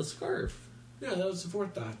the scarf. No, that was the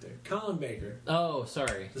Fourth Doctor. Colin Baker. Oh,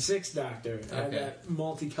 sorry. The Sixth Doctor had that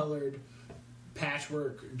multicolored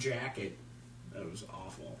patchwork jacket. That was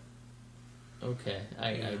awful. Okay,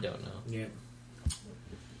 I don't know. Yeah.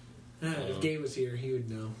 If Gabe was here, he would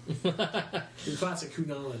know. The classic Who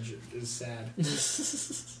knowledge is sad.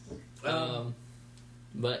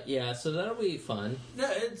 But yeah, so that'll be fun.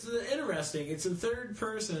 Yeah, it's interesting. It's a third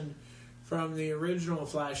person from the original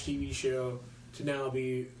Flash TV show to now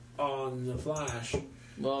be on the Flash.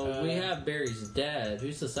 Well, we have Barry's dad.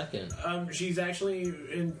 Who's the second? She's actually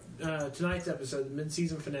in tonight's episode, the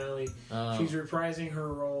mid-season finale. She's reprising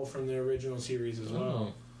her role from the original series as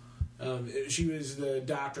well. She was the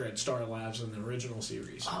doctor at Star Labs in the original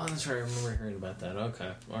series. Oh, that's right. I remember hearing about that.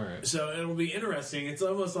 Okay. All right. So it'll be interesting. It's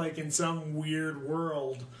almost like in some weird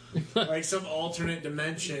world, like some alternate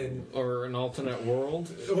dimension. Or an alternate world.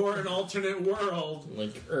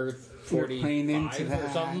 Like Earth 45 or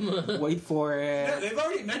something. Wait for it. Yeah, they've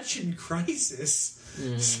already mentioned Crisis.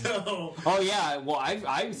 So. Oh yeah, well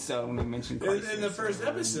I saw when they mentioned Crisis in the first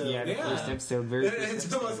episode. Yeah, the first episode. Very first it's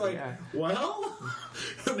episode, almost like, well,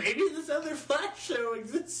 maybe this other Flash show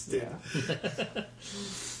existed.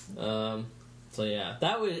 Yeah. So yeah,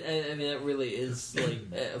 that would. I mean, that really is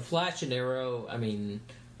like Flash and Arrow. I mean,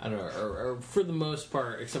 I don't know, or for the most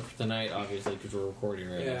part, except for tonight, obviously, because we're recording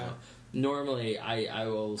right now. Normally, I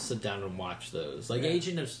will sit down and watch those. Like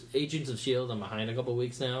Agents of S.H.I.E.L.D., I'm behind a couple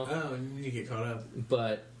weeks now. Oh, you need to get caught up.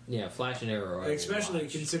 But, yeah, Flash and Arrow, especially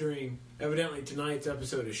considering, evidently, tonight's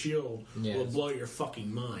episode of S.H.I.E.L.D. will blow your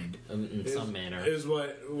fucking mind. In some manner.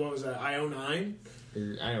 What was that, IO9? I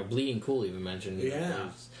don't know, Bleeding Cool even mentioned. Yeah.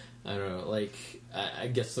 I don't know, like, I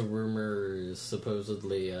guess the rumor is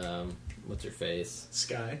supposedly, what's her face?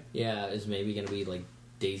 Sky? Yeah, is maybe going to be, like,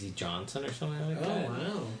 Daisy Johnson or something like that. Oh,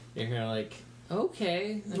 wow. You're kind of like,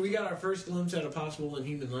 okay. We got our first glimpse at a possible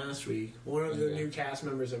Inhuman last week. One of the new cast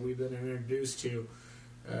members that we've been introduced to,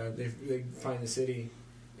 they find the city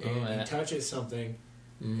and he touches something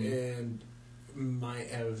and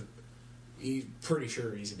might have... He's pretty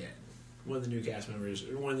sure he's dead. One of the new cast members,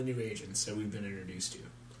 one of the new agents that we've been introduced to.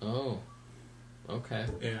 Oh. Okay.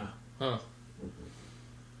 Yeah. Huh.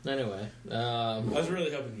 Anyway, I was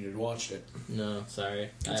really hoping you'd watched it. No, sorry.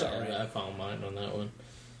 It's all right. I found mine on that one.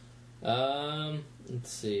 Let's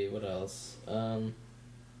see, what else? Where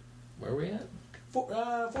are we at?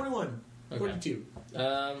 41. Okay. 42.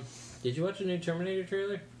 Did you watch a new Terminator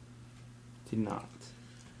trailer? Did not.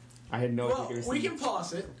 I had no idea. We can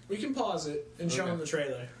pause it. We can pause it and show them the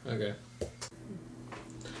trailer. Okay.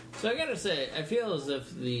 So I gotta say, I feel as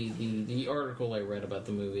if the article I read about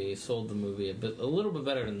the movie sold the movie a little bit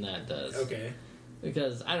better than that does. Okay.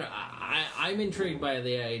 Because I'm intrigued by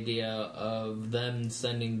the idea of them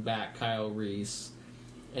sending back Kyle Reese,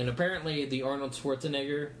 and apparently the Arnold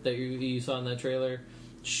Schwarzenegger that you saw in that trailer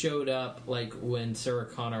showed up like when Sarah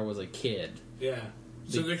Connor was a kid. Yeah.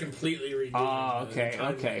 So they're completely redoing. Oh,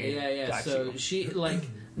 okay. Yeah. Got so you. she like.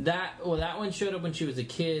 That one showed up when she was a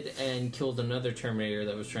kid and killed another Terminator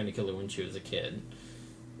that was trying to kill her when she was a kid.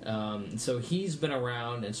 So he's been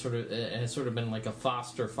around and has sort of been like a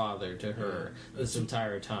foster father to her this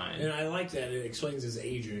entire time. And I like that. It explains his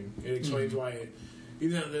aging. It explains why,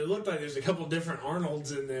 even though it looked like there's a couple different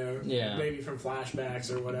Arnolds in there, maybe from flashbacks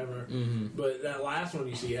or whatever. Mm-hmm. But that last one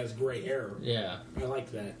you see has gray hair. Yeah, I like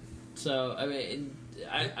that. So I mean,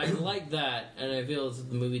 I like that, and I feel as if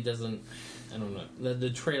the movie doesn't. I don't know. The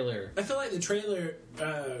trailer. I feel like the trailer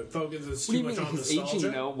focuses too much on nostalgia.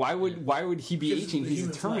 Aging, though? Why would he be aging? He's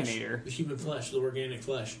a Terminator. The human flesh, the organic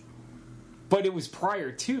flesh. But it was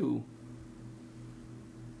prior to.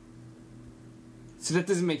 So that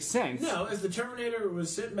doesn't make sense. No, as the Terminator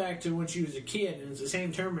was sent back to when she was a kid, and it's the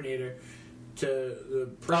same Terminator to the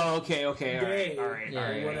okay. All right.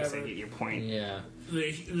 Whatever. I get your point. Yeah.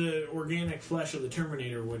 The organic flesh of the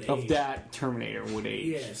Terminator would age. Of that Terminator would age.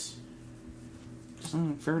 Yes.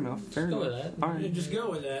 Fair enough. Go with that. All right. Just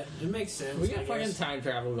go with that. It makes sense. We got fucking time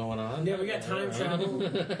travel going on. Yeah, we got time travel. We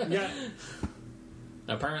got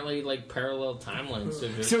apparently like parallel timelines.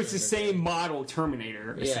 So it's the same model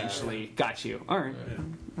Terminator, essentially. Yeah. Got you. All right.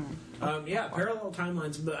 Parallel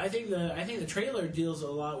timelines. But I think the trailer deals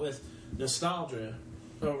a lot with nostalgia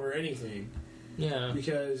over anything. Yeah.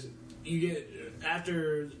 Because you get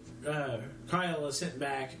after Kyle is sent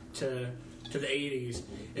back to the 80s,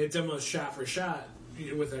 it's almost shot for shot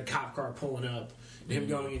with a cop car pulling up, and him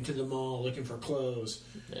going into the mall looking for clothes.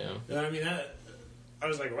 Yeah. I mean I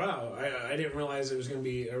was like, wow, I didn't realize it was going to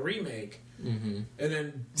be a remake. Mm-hmm. And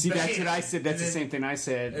then see, bam, that's what I said. That's the same thing I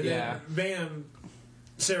said. And then, bam,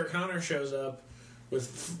 Sarah Connor shows up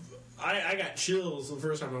with. I got chills the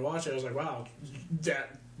first time I watched it. I was like, wow,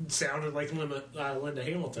 that sounded like Linda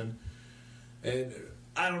Hamilton. And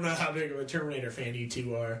I don't know how big of a Terminator fan you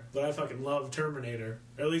two are, but I fucking love Terminator.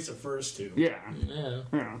 Or at least the first two. Yeah.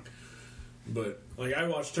 But like, I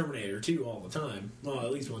watch Terminator 2 all the time. Well,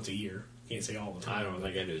 at least once a year. Can't say all the time. I don't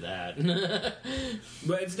think I do that.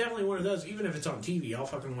 But it's definitely one of those. Even if it's on TV, I'll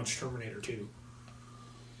fucking watch Terminator 2.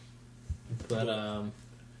 But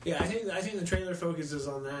yeah, I think the trailer focuses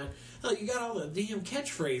on that. Oh, you got all the damn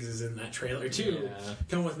catchphrases in that trailer too. Yeah.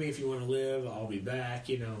 Come with me if you want to live. I'll be back.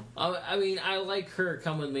 You know. I mean, I like her.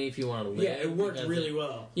 Come with me if you want to live. Yeah, it worked really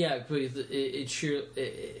well. Yeah, because it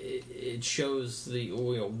shows the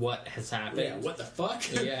what has happened. Yeah, what the fuck?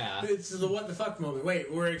 Yeah, it's the what the fuck moment.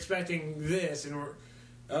 Wait, we're expecting this, and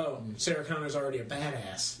Sarah Connor's already a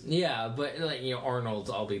badass. Yeah, but like Arnold's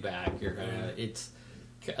I'll be back. You're gonna it's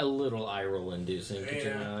a little eye roll inducing.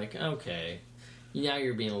 You're like, okay. Now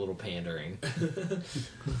you're being a little pandering. The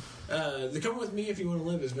Come With Me If You Want to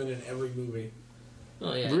Live has been in every movie.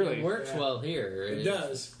 Oh, yeah. Really? It works well here. It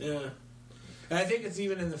does, yeah. I think it's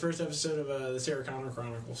even in the first episode of the Sarah Connor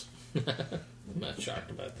Chronicles. I'm not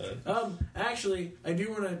shocked about that. Actually, I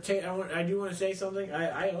do want to say something.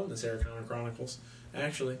 I own the Sarah Connor Chronicles,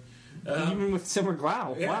 actually. Even with Summer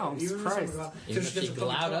Glau. Yeah, wow, I'm surprised. Even if she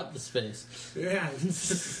glowed up the space. Yeah.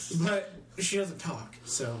 But she doesn't talk,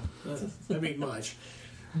 so that ain't much.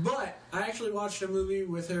 But I actually watched a movie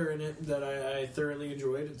with her in it that I thoroughly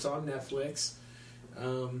enjoyed. It's on Netflix.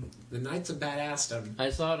 The Knights of Badassdom. I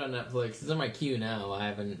saw it on Netflix. It's in my queue now.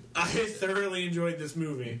 I thoroughly enjoyed this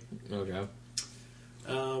movie. Okay.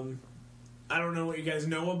 I don't know what you guys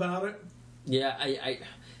know about it. Yeah,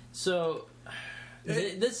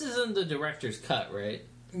 this isn't the director's cut, right?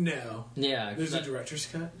 No. Yeah. There's a director's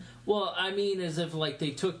cut? Well, I mean, as if like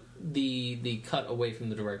they took the cut away from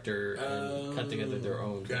the director and cut together their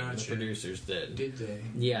own thing. The producers did. Did they?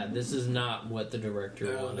 Yeah, this is not what the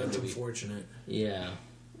director wanted. That's unfortunate. Yeah.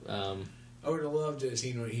 I would have loved to have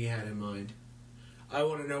seen what he had in mind. I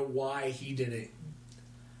want to know why he did it.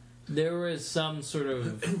 There was some sort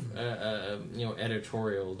of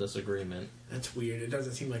editorial disagreement. That's weird. It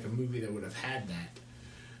doesn't seem like a movie that would have had that.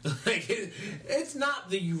 Like it's not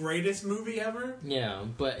the greatest movie ever. Yeah,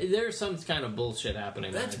 but there's some kind of bullshit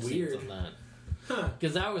happening. That's weird. On that. Huh?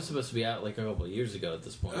 Because that was supposed to be out like a couple of years ago at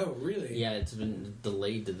this point. Oh, really? Yeah, it's been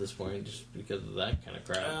delayed to this point just because of that kind of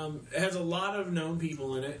crap. It has a lot of known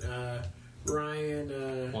people in it.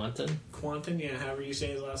 Ryan Quanten, yeah, however you say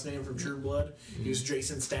his last name, from True Blood. Mm-hmm. He was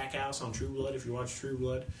Jason Stackhouse on True Blood. If you watch True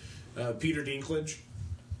Blood, Peter Dinklage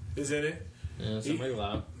is in it. Yeah,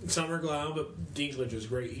 Summer Glau, but Dinklage is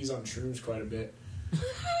great. He's on shrooms quite a bit.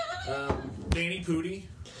 Danny Pudi.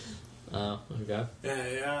 Oh, okay.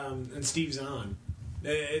 And Steve Zahn.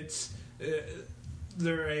 They're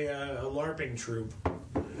a LARPing troupe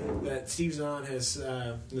that Steve Zahn has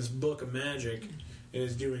this book of magic and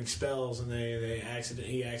is doing spells, and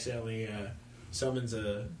he accidentally summons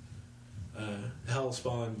a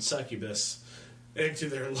hellspawn succubus into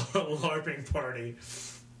their LARPing party.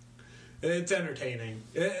 It's entertaining.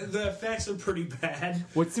 The effects are pretty bad.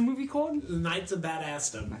 What's the movie called? Knights of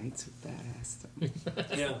Badassdom. Knights of Badassdom.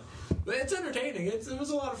 Yeah, but it's entertaining. It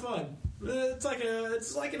was a lot of fun. It's like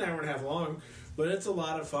an hour and a half long, but it's a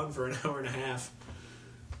lot of fun for an hour and a half.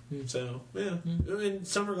 So yeah, I mean,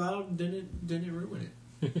 Summer Glau didn't ruin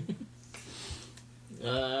it.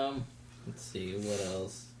 Let's see what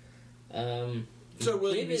else. So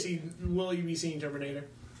will you be seeing Terminator?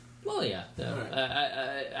 Well, yeah.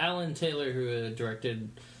 Right. Alan Taylor, who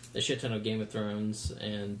directed a shit ton of Game of Thrones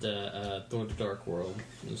and Thor: The Dark World,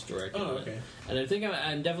 is directing it. And I think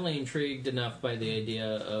I'm definitely intrigued enough by the idea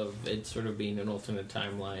of it sort of being an alternate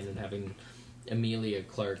timeline and having Emilia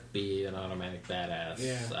Clarke be an automatic badass.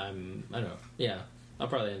 Yeah. I don't know. Yeah, I'll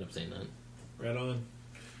probably end up seeing that. Right on.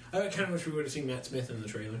 I kind of wish we would have seen Matt Smith in the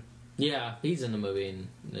trailer. Yeah, he's in the movie and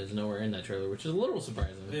there's nowhere in that trailer, which is a little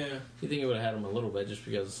surprising. Yeah. You think it would have had him a little bit just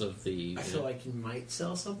because of the... I feel like he might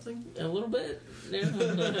sell something. A little bit.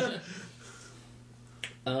 Yeah.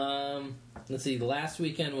 Let's see, last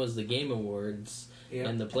weekend was the Game Awards,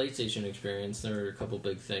 in the PlayStation experience, there were a couple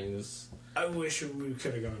big things. I wish we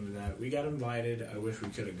could have gone to that. We got invited. I wish we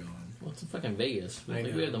could have gone. Well, it's in fucking Vegas. We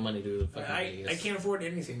have the money to do the fucking Vegas. I can't afford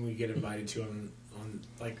anything we get invited to on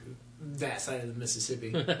like that side of the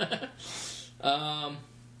Mississippi.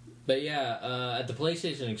 But yeah, at the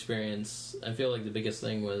PlayStation experience, I feel like the biggest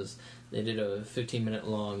thing was they did a 15-minute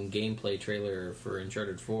long gameplay trailer for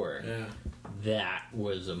Uncharted 4. Yeah. That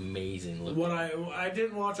was amazing looking. What I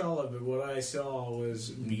didn't watch all of it. What I saw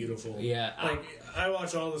was beautiful. Yeah. Like, I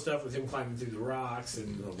watched all the stuff with him climbing through the rocks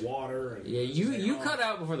and the water. And yeah, you cut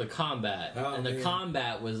out before the combat. And the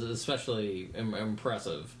combat was especially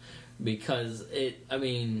impressive. Because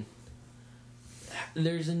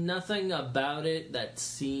there's nothing about it that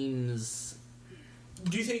seems...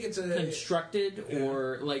 Do you think it's constructed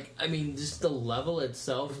or just the level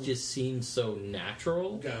itself just seems so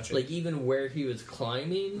natural? Gotcha. Like even where he was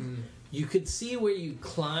climbing, you could see where you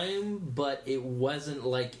climb, but it wasn't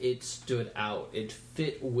like it stood out. It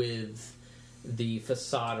fit with the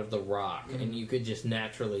facade of the rock, and you could just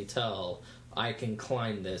naturally tell I can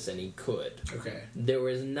climb this, and he could. Okay. There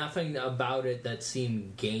was nothing about it that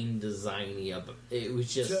seemed game designy. It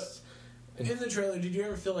was just. In the trailer, did you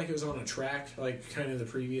ever feel like it was on a track, like kind of the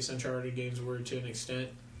previous Uncharted games were to an extent?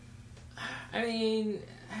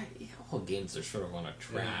 All games are sort of on a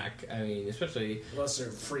track. Yeah. Especially... Unless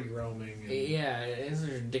they're free roaming. Yeah, unless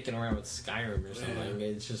they're dicking around with Skyrim or something. Yeah.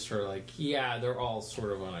 It's just sort of like, they're all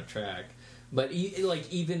sort of on a track. But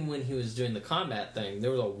even when he was doing the combat thing, there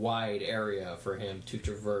was a wide area for him to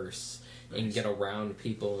traverse and get around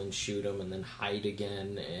people and shoot them and then hide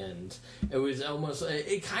again. And it was almost...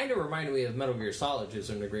 It kind of reminded me of Metal Gear Solid to a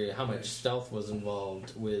certain degree, how much stealth was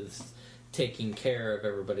involved with taking care of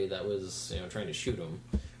everybody that was trying to shoot him.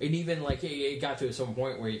 And even it got to some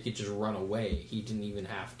point where he could just run away. He didn't even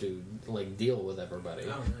have to deal with everybody.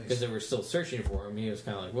 Because they were still searching for him. He was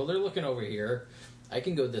kind of like, well, they're looking over here. I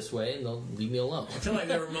can go this way and they'll leave me alone. I feel like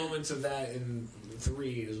there were moments of that in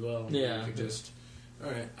 3 as well. Yeah. You could just...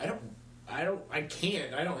 Alright, I don't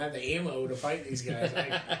have the ammo to fight these guys.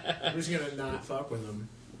 I'm just gonna not fuck with them.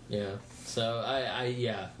 Yeah. So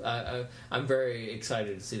I'm very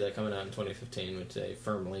excited to see that coming out in 2015, which they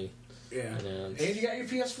firmly announced. And you got your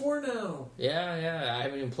PS4 now. Yeah. I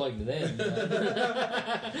haven't even plugged it in.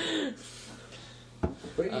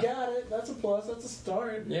 But you got it. That's a plus. That's a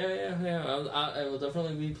start. Yeah. I will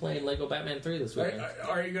definitely be playing Lego Batman 3 this weekend.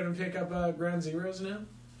 Are you going to pick up Ground Zeroes now?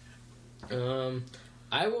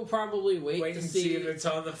 I will probably wait to see if it's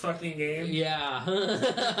on the fucking game. Yeah.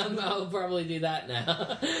 I'll probably do that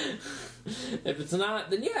now. If it's not,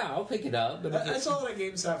 then I'll pick it up. But I saw it at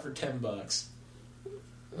GameStop for $10.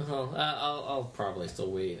 Well, I'll probably still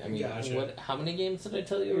wait. Gotcha. How many games did I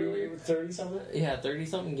tell you earlier? 30-something? Yeah,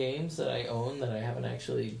 30-something games that I own that I haven't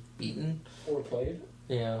actually beaten. Or played?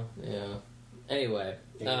 Yeah. Anyway.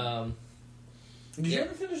 Did you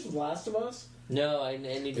ever finish The Last of Us? No, I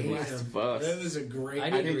need to. Last of Us. That is a great... I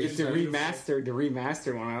think it's the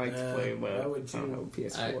remastered one I like to play, but I would too. I don't know,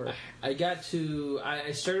 PS4.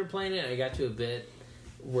 I started playing it, I got to a bit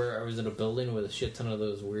where I was in a building with a shit ton of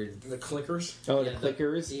those weird... The clickers? Oh, the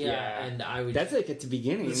clickers? Yeah, and I would... That's at the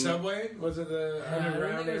beginning. The subway? Was it the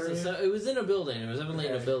underground area? It was in a building. It was definitely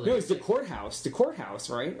in a building. No, it was the courthouse,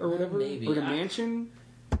 right? Or whatever? Maybe. Or the mansion?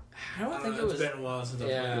 I don't think it was... It's been a while since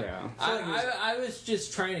I was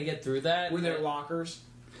just trying to get through that. Were there lockers?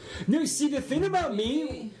 No, see, the thing about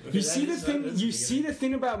me... You see the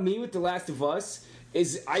thing about me with The Last of Us...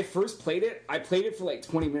 is I first played it. I played it for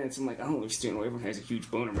 20 minutes. I'm like, I don't understand why everyone has a huge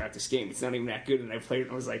boner about this game. It's not even that good. And I played it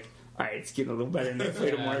and I was like, all right, it's getting a little better. And I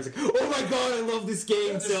played it more. I was like, oh my god, I love this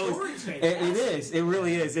game. It is. It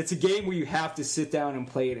really is. It's a game where you have to sit down and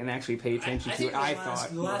play it and actually pay attention to it. I thought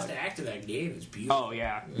the last act of that game is beautiful. Oh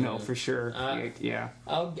yeah, no, for sure. Yeah.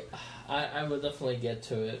 I will definitely get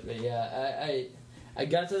to it. But yeah, I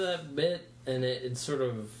got to that bit and it sort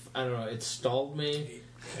of, I don't know, it stalled me.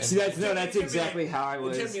 See, that's exactly how I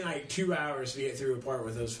was. It took me 2 hours to get through a part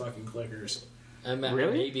with those fucking clickers.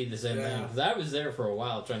 Really? Maybe the same thing. Because I was there for a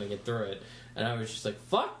while trying to get through it, and I was just like,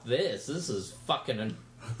 "Fuck this! This is fucking."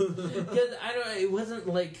 Because I don't. It wasn't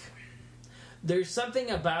like. There's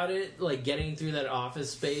something about it, like getting through that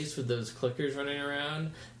office space with those clickers running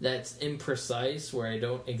around, that's imprecise, where I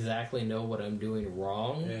don't exactly know what I'm doing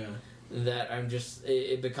wrong. Yeah. That I'm just.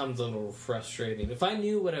 It becomes a little frustrating. If I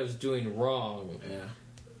knew what I was doing wrong. Yeah.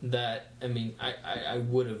 That I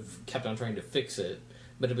would have kept on trying to fix it,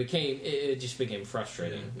 but it just became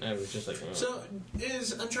frustrating. Yeah. I was just like, oh. So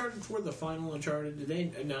is Uncharted 4 the final Uncharted? Did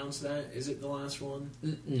they announce that? Is it the last one?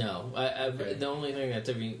 No, the only thing that's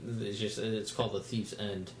is just it's called The Thief's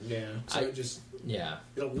End. Yeah, so Yeah.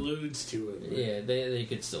 It alludes to it. But... Yeah, they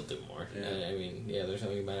could still do more. Yeah. I mean, there's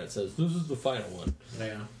something about it that says, this is the final one.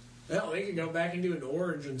 Yeah. Well, they could go back and do an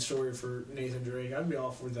origin story for Nathan Drake. I'd be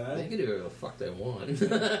all for that. They could do whatever the fuck they want.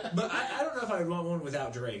 But I don't know if I'd want one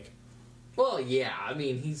without Drake. Well, yeah. I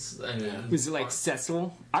mean, was it like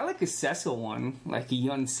Cecil? I like a Cecil one. Like a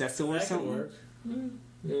young Cecil or something. Work.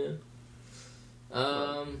 Yeah.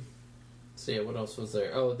 So, yeah, what else was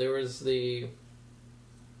there? Oh, there was the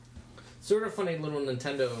sort of funny little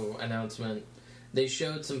Nintendo announcement. They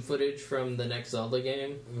showed some footage from the next Zelda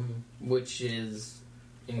game, which is...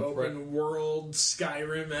 Open world,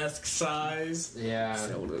 Skyrim-esque size. Yeah.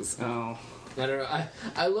 Zelda's. Oh. I don't know.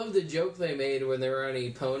 I love the joke they made when they were on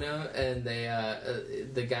Epona, and they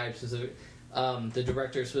the guy specific, the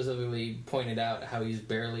director specifically pointed out how he's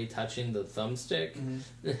barely touching the thumbstick,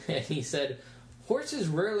 and he said, "Horses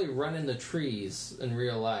rarely run in the trees in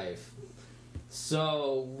real life,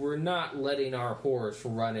 so we're not letting our horse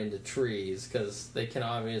run into trees because they can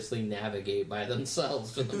obviously navigate by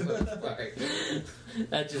themselves for the most part."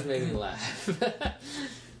 That just made me laugh.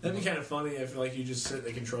 That'd be kind of funny if, like, you just sit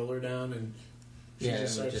the controller down and she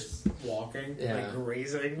just starts walking, like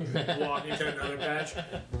grazing, walking to another patch,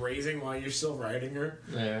 grazing while you're still riding her.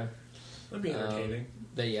 Yeah, that'd be entertaining.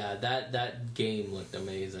 But yeah, that game looked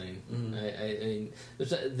amazing. I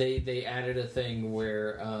they added a thing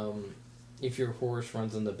where if your horse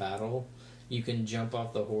runs into battle, you can jump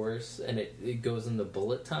off the horse and it goes into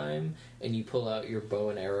bullet time, and you pull out your bow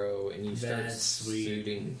and arrow and you start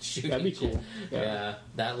shooting. That'd be cool. Yeah,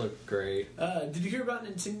 that looked great. Did you hear about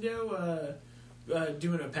Nintendo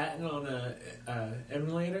doing a patent on a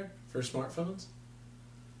emulator for smartphones?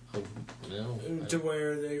 Oh, no. To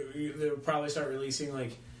where they'll probably start releasing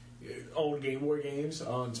like old Game Boy games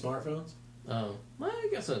on smartphones. Oh, well, I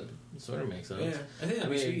guess it sort of makes sense. Yeah, I think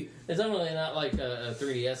that'd be sweet. It's definitely not like a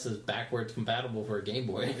 3DS is backwards compatible for a Game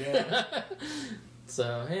Boy. Yeah.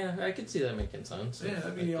 So, yeah, I could see that making sense. Yeah,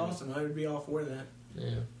 that'd be awesome. I would be all for that. Yeah.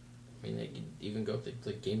 I mean, they could even go to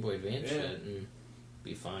the Game Boy Advance shit and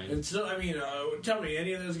be fine. And so, I mean, tell me,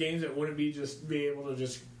 any of those games that wouldn't be able to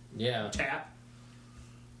just tap?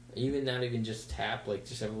 Even not even just tap, like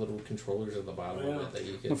just have little controllers at the bottom of it that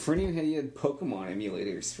you could... Well, Fernie had Pokemon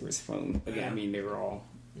emulators for his phone. Again, I mean, they were all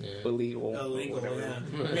illegal. Illegal, yeah.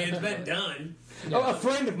 I mean, it's been done. Oh, a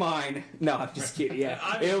friend of mine. No, I'm just kidding. Yeah,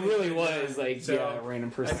 it really was like a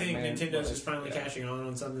random person. I think Nintendo's just finally cashing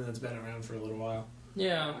on something that's been around for a little while.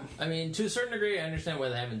 Yeah, I mean, to a certain degree, I understand why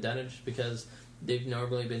they haven't done it, just because they've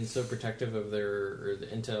normally been so protective of their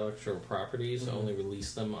intellectual properties, to only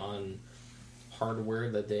release them on hardware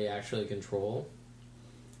that they actually control.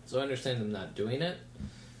 So I understand them not doing it.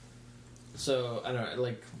 So, I don't know,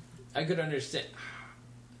 like, I could understand...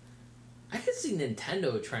 I could see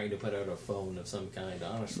Nintendo trying to put out a phone of some kind,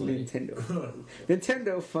 honestly. Nintendo phone.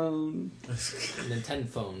 Nintendo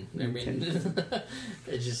phone. I mean,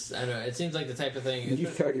 it's just, I don't know, it seems like the type of thing... You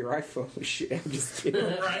thought your iPhone was shit. I'm just kidding.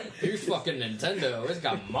 Right? Here's fucking Nintendo. It's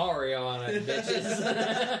got Mario on it, bitches.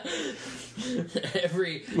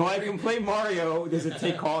 I can play Mario. Does it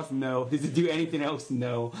take calls? No. Does it do anything else?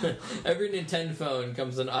 No. Every Nintendo phone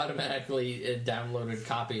comes an automatically downloaded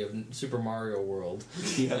copy of Super Mario World.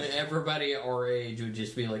 Yeah. Everybody our age would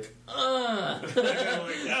just be like, oh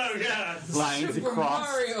god, lines Super across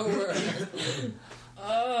Mario World.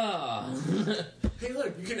 Hey,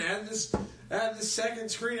 look, you can add this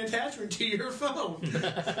second screen attachment to your phone.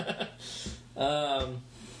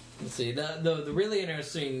 Let's see. The really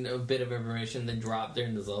interesting bit of information that dropped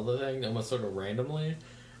during the Zelda thing, almost sort of randomly,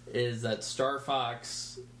 is that Star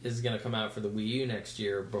Fox is going to come out for the Wii U next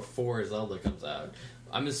year before Zelda comes out.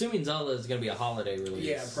 I'm assuming Zelda is going to be a holiday release.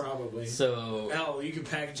 Yeah, probably. So, you can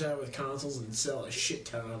package that with consoles and sell a shit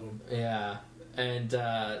ton of them. Yeah, and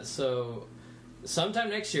so sometime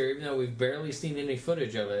next year, even though we've barely seen any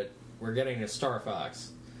footage of it, we're getting a Star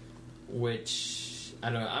Fox, which I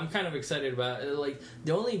don't know. I'm kind of excited about. Like,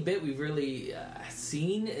 the only bit we've really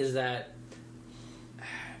seen is that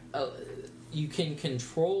you can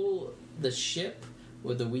control the ship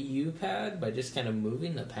with the Wii U pad by just kind of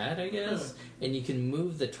moving the pad, I guess, and you can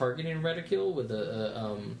move the targeting reticule with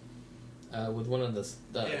the with one of the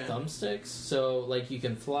thumbsticks. So, like, you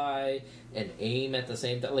can fly and aim at the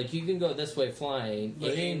same time. Like, you can go this way flying,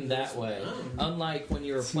 aim that way. Unlike when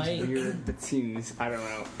you were playing. It seems, I don't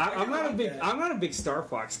know. I'm not a big Star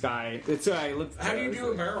Fox guy. That's why I looked. How do you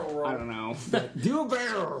do a barrel roll? I don't know. Do a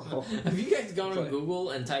barrel roll. Have you guys gone on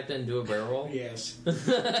Google and typed in "do a barrel roll"? Yes.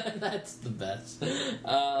 That's the best.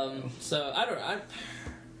 So I don't know.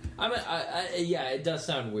 Yeah, it does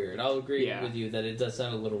sound weird. I'll agree with you that it does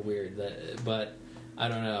sound a little weird. But I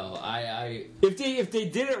don't know. If they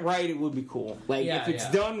did it right, it would be cool. Like if it's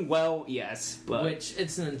done well, yes. But which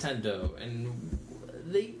it's Nintendo, and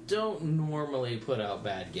they don't normally put out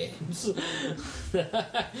bad games.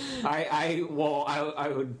 I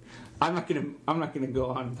would. I'm not gonna go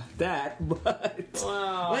on about that, but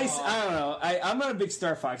I don't know. I'm not a big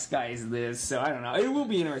Star Fox guy as this, so I don't know. It will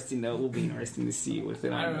be interesting though. It will be interesting to see with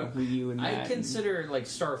it on Wii U and that. I consider like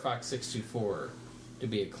Star Fox 64 to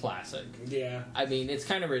be a classic. Yeah. I mean, it's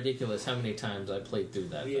kind of ridiculous how many times I played through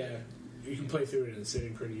that. Yeah, you can play through it in the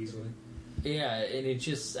sitting pretty easily. Yeah, and it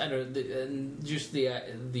just just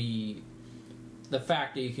the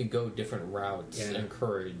fact that you can go different routes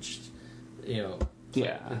encouraged,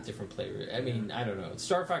 different play. I mean, I don't know.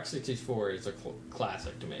 Star Fox 64 is a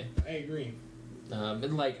classic to me. I agree.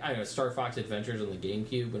 And like, I don't know, Star Fox Adventures on the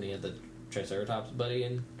GameCube when he had the Triceratops buddy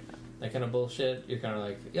and that kind of bullshit, you're kind of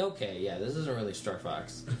like, okay, yeah, this isn't really Star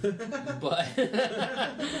Fox. But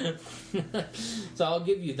so I'll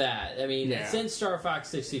give you that. I mean, since Star Fox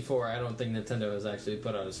 64, I don't think Nintendo has actually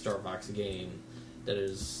put out a Star Fox game that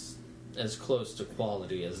is as close to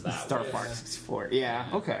quality as that Star Fox 64. Yeah,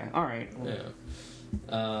 okay, all right.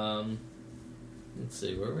 Yeah. Let's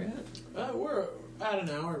see, where are we at? We're at an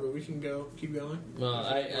hour, but we can keep going. Well,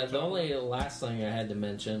 the only last thing I had to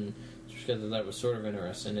mention, just because that was sort of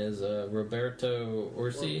interesting, is Roberto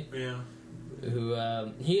Orci. Who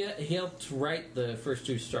he helped write the first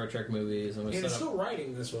two Star Trek movies and was he's still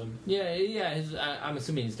writing this one. Yeah. I'm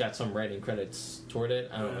assuming he's got some writing credits toward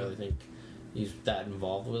it. I don't really think he's that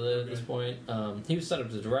involved with it at this point. He was set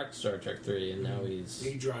up to direct Star Trek 3, and now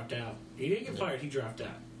he dropped out. He didn't get fired. He dropped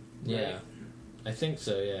out. Yeah, right? I think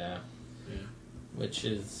so. Yeah, which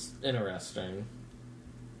is interesting.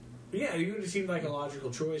 Yeah, he would have seemed like a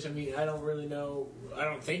logical choice. I mean, I don't really know. I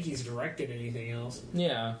don't think he's directed anything else.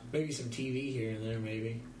 Yeah. Maybe some TV here and there,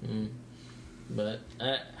 maybe. But,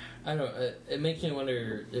 I don't know. It makes me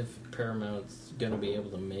wonder if Paramount's going to be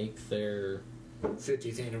able to make their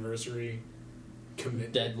 50th anniversary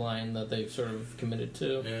deadline that they've sort of committed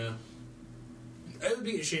to. Yeah. It would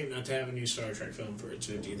be a shame not to have a new Star Trek film for its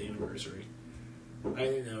 50th anniversary. I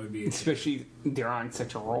think that would be... Especially they're on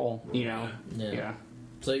such a roll, you know? Yeah.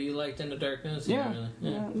 So you liked Into Darkness? Yeah.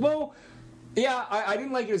 Well, yeah, I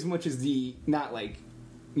didn't like it as much as the, not like,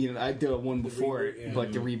 I did one before it,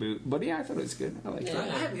 but the reboot. But yeah, I thought it was good. I liked it. I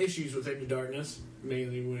have issues with Into Darkness,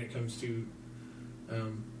 mainly when it comes to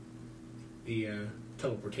the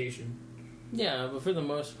teleportation. Yeah, but for the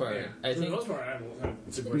most part, I think... For the most part,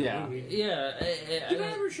 it's a great movie. Yeah. Did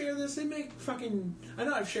I ever share this? They make fucking... I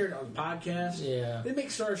know I've shared it on the podcast. Yeah. They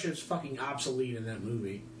make starships fucking obsolete in that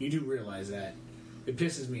movie. You do realize that. It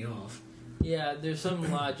pisses me off. Yeah, there's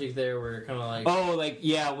some logic there where you're kind of like... Oh,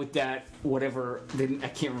 with that, whatever... I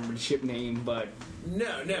can't remember the ship name, but...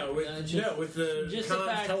 with the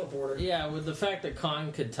Khan's teleporter. Yeah, with the fact that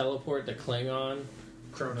Khan could teleport the Klingon...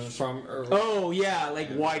 Kronos. From Earth. Oh, yeah,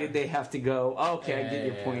 why did they have to go? Oh, okay, I get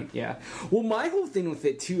your point, yeah. Well, my whole thing with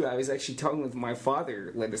it, too, I was actually talking with my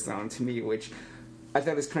father, led this on to me, which... I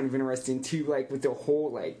thought it was kind of interesting, too, with the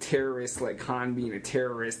whole, terrorist, Khan being a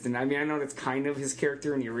terrorist. And, I mean, I know that's kind of his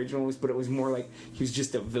character in the originals, but it was more he was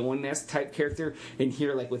just a villainous type character. And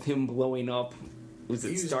here, with him blowing up, he was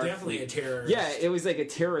definitely a terrorist. Yeah, it was a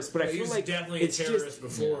terrorist, but I feel like... he was definitely a terrorist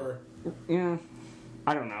before. Yeah,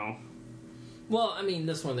 I don't know. Well, I mean,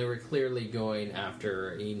 this one, they were clearly going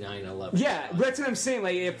after a 9/11. Yeah, that's what I'm saying.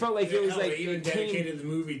 It felt like it was they even dedicated the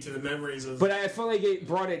movie to the memories of... But I felt like it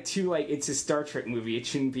brought it to, it's a Star Trek movie. It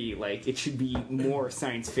shouldn't be, it should be more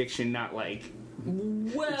science fiction, not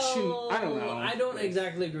Well, I don't know. I don't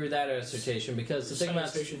exactly agree with that assertion, because the thing about...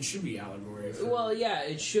 Science fiction should be allegory. Well, yeah,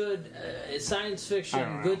 it should... science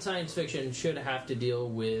fiction, good science fiction, should have to deal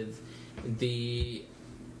with the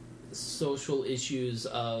social issues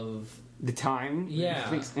of... The time? Yeah.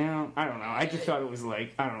 I don't know. I just thought it was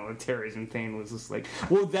the terrorism thing was just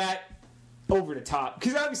that over the top.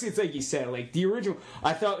 Because obviously it's like you said, the original,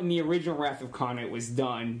 I thought in the original Wrath of Khan it was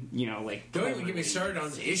done, Don't even get me started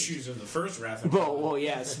on the issues of the first Wrath of Khan. Well,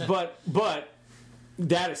 yes. but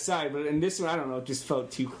that aside, but in this one, I don't know, it just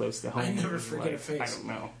felt too close to home. I never forget a face. I don't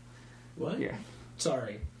know. What? Yeah.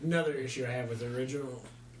 Sorry. Another issue I have with the original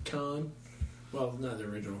Khan. Well, not the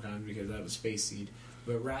original Khan, because that was Space Seed.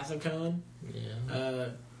 But Wrath of Khan,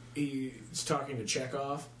 he's talking to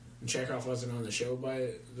Chekhov, and Chekhov wasn't on the show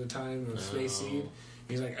by the time of Space Seed.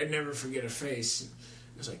 He's like, I'd never forget a face.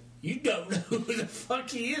 I was like, you don't know who the fuck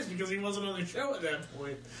he is because he wasn't on the show at that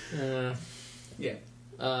point. Yeah.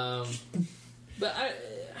 But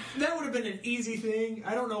that would have been an easy thing.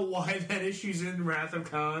 I don't know why that issue's in Wrath of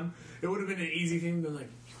Khan. It would have been an easy thing to be like,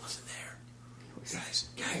 he wasn't there.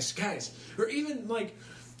 Guys. Or even, like,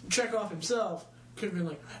 Chekhov himself could have been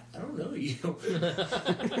like, I don't know you.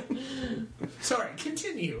 Sorry,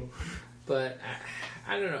 continue. But,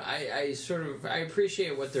 I don't know. I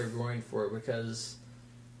appreciate what they're going for, because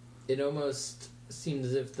it almost seems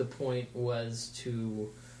as if the point was to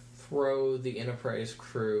throw the Enterprise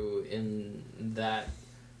crew in that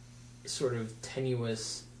sort of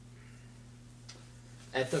tenuous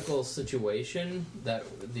ethical situation that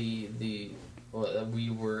we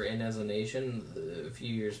were in as a nation a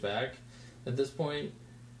few years back at this point,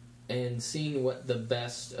 and seeing what the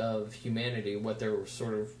best of humanity, what they were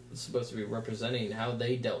sort of supposed to be representing, how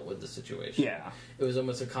they dealt with the situation. Yeah. It was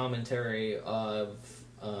almost a commentary of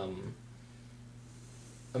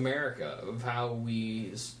America, of how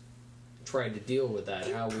we tried to deal with that.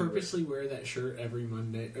 Do you purposely wear that shirt every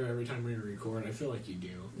Monday or every time we record? I feel like you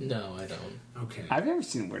do. No, I don't. Okay. I've never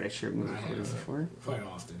seen him wear that shirt before. Quite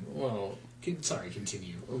often. Well, sorry,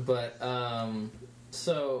 continue. But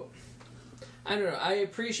so I don't know. I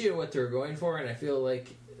appreciate what they're going for, and I feel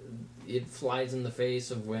like it flies in the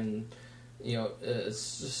face of when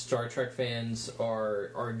Star Trek fans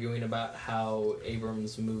are arguing about how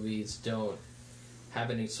Abrams' movies don't have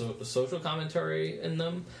any social commentary in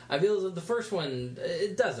them. I feel as if the first one,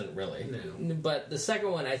 it doesn't really. No. But the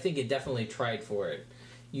second one, I think it definitely tried for it.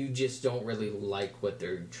 You just don't really like what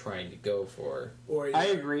they're trying to go for. I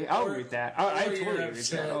agree. I'll agree with that. I totally agree with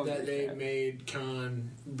that they made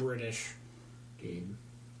Khan British. Dude.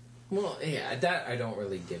 Well, yeah, that I don't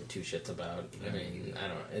really give two shits about. I mean, I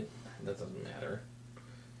don't. That doesn't matter.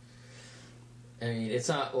 I mean, it's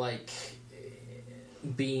not like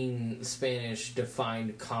being Spanish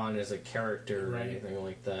defined Khan as a character or anything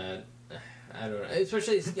like that. I don't know.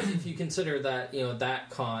 Especially if you consider that, that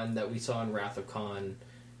Khan that we saw in Wrath of Khan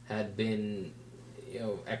had been,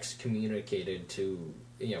 excommunicated to,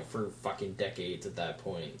 for fucking decades at that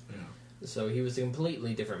point. Yeah. So he was a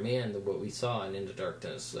completely different man than what we saw in Into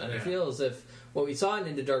Darkness. And I feel as if what we saw in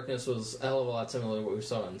Into Darkness was a hell of a lot similar to what we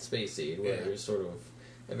saw in Space Seed, where it was sort of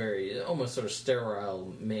a very, almost sort of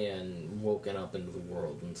sterile man woken up into the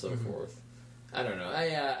world and so forth. I don't know.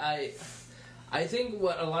 I think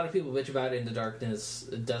what a lot of people bitch about Into Darkness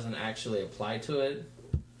doesn't actually apply to it.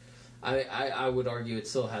 I would argue it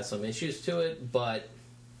still has some issues to it, but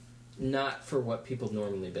not for what people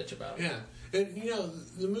normally bitch about. Yeah. And,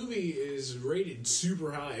 the movie is rated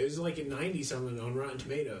super high. It was like a 90-something on Rotten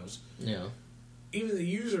Tomatoes. Yeah. Even the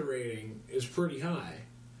user rating is pretty high.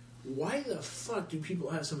 Why the fuck do people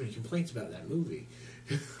have so many complaints about that movie?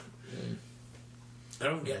 I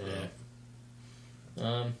don't get that.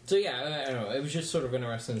 So yeah, I don't know. It was just sort of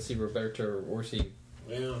interesting to see Roberto Orci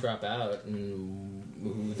drop out and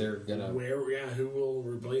who they're gonna who will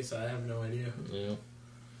replace. I have no idea. Yeah,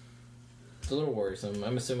 it's a little worrisome.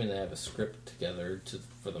 I'm assuming they have a script together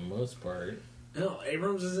for the most part. No,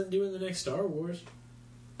 Abrams isn't doing the next Star Wars.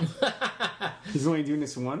 He's only doing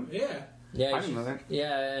this one? Yeah. Yeah, I didn't know that.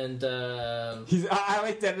 Yeah, and I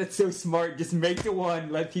like that. That's so smart. Just make the one,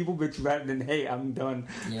 let people bitch about it, and then hey, I'm done.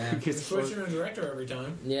 Yeah, switching a director every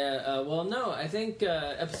time. Yeah, well, no, I think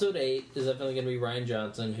episode 8 is definitely going to be Rian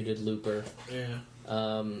Johnson, who did Looper. Yeah.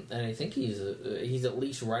 And I think he's at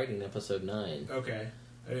least writing episode 9. Okay,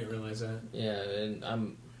 I didn't realize that. Yeah,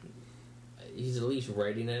 and he's at least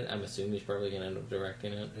writing it. I'm assuming he's probably going to end up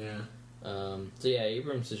directing it. Yeah. So yeah,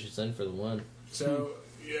 Abrams is just in for the one. So.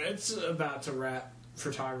 Yeah, it's about to wrap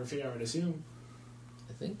photography, I would assume.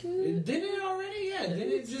 I think it did it already? Yeah,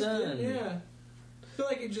 it just done. Did. Yeah. I feel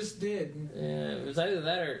like it just did. Yeah, it was either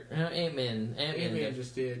that or Ant-Man. Ant-Man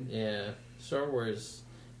just did. Yeah. Star Wars.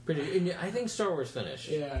 I think Star Wars finished.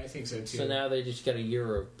 Yeah, I think so too. So now they just got a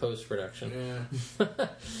year of post-production.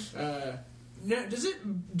 Yeah. Now,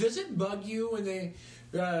 does it bug you when they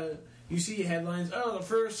you see headlines, the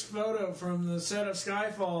first photo from the set of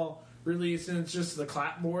Skyfall released, and it's just the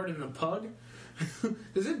clapboard and the pug?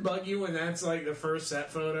 Does it bug you when that's like the first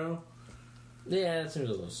set photo? Yeah, that seems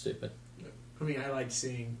a little stupid. I mean, I like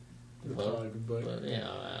seeing the pug, but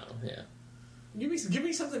yeah. Give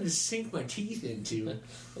me something to sink my teeth into.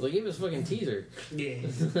 Well, give us a fucking teaser. Yeah.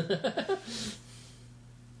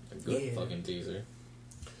 A good fucking teaser.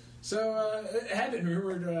 So, it had been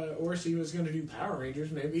rumored Orci was going to do Power Rangers.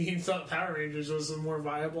 Maybe he thought Power Rangers was a more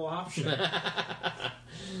viable option.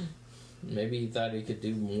 Maybe he thought he could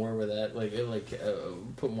do more with that,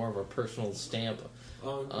 put more of a personal stamp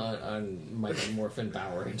on Mighty Morphin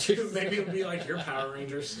Power Rangers. Maybe it'll be like your Power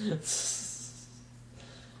Rangers.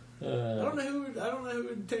 I don't know who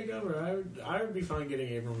would take over. I would be fine getting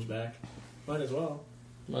Abrams back. Might as well.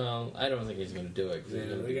 Well, I don't think he's going to do it.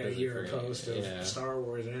 We got a year post of Star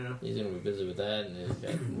Wars, yeah. He's going to be busy with that, and he's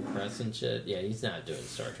got press and shit. Yeah, he's not doing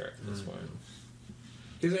Star Trek at this point.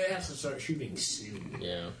 Because they have to start shooting soon.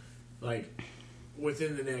 Yeah. Like,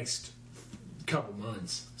 within the next couple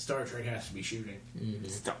months, Star Trek has to be shooting. Mm-hmm.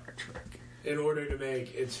 Star Trek. In order to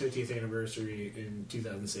make its 50th anniversary in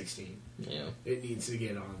 2016. Yeah. It needs to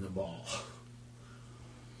get on the ball.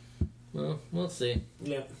 Well, we'll see.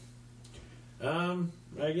 Yeah.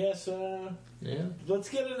 I guess, yeah. Let's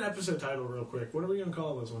get an episode title real quick. What are we going to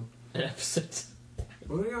call this one? An episode.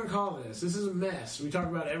 What are we going to call this? This is a mess. We talk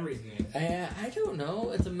about everything. I don't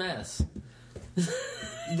know. It's a mess.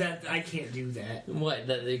 That I can't do that. What?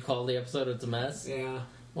 That they call the episode "It's a Mess"? Yeah.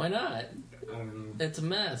 Why not? I don't know. It's a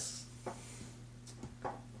mess.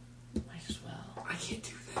 Might as well. I can't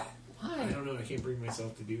do that. Why? I don't know. I can't bring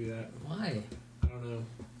myself to do that. Why? I don't know.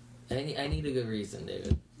 I need a good reason,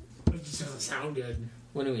 David. It just doesn't sound good.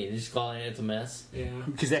 What do you mean? Just calling it "It's a Mess"? Yeah.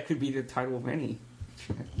 Because that could be the title of any.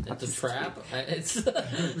 It's a trap. It's.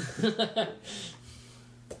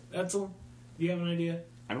 Etzel, do you have an idea?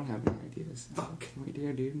 I don't have any ideas. Fuck. No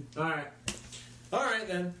idea, dude. All right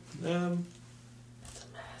then. It's a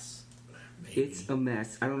mess. Maybe. It's a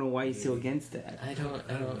mess. I don't know why he's so against that. I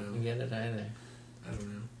don't get it either. I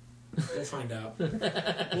don't know. We'll find out. We'll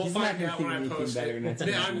He's find out when I post it.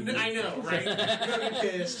 Yeah, I know, right? I'm going to be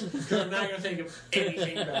pissed because I'm not going to think of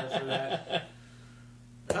anything better for that.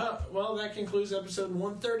 Well, that concludes episode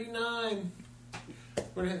 139.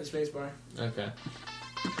 We're going to hit the space bar. Okay.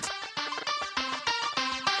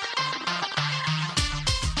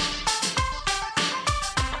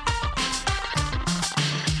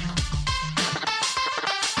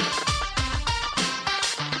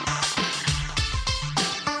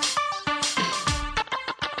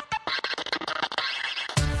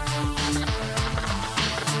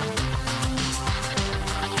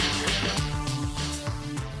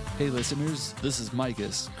 Hey listeners, this is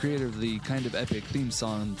Micus, creator of the kind of epic theme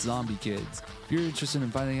song Zombie Kids. If you're interested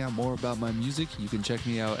in finding out more about my music, you can check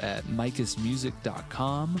me out at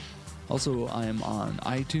micusmusic.com. Also, I am on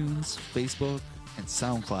iTunes, Facebook, and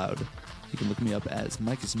SoundCloud. You can look me up as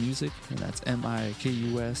Micus Music, and that's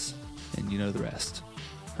M-I-K-U-S, and you know the rest.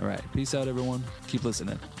 Alright, peace out everyone, keep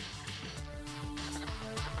listening.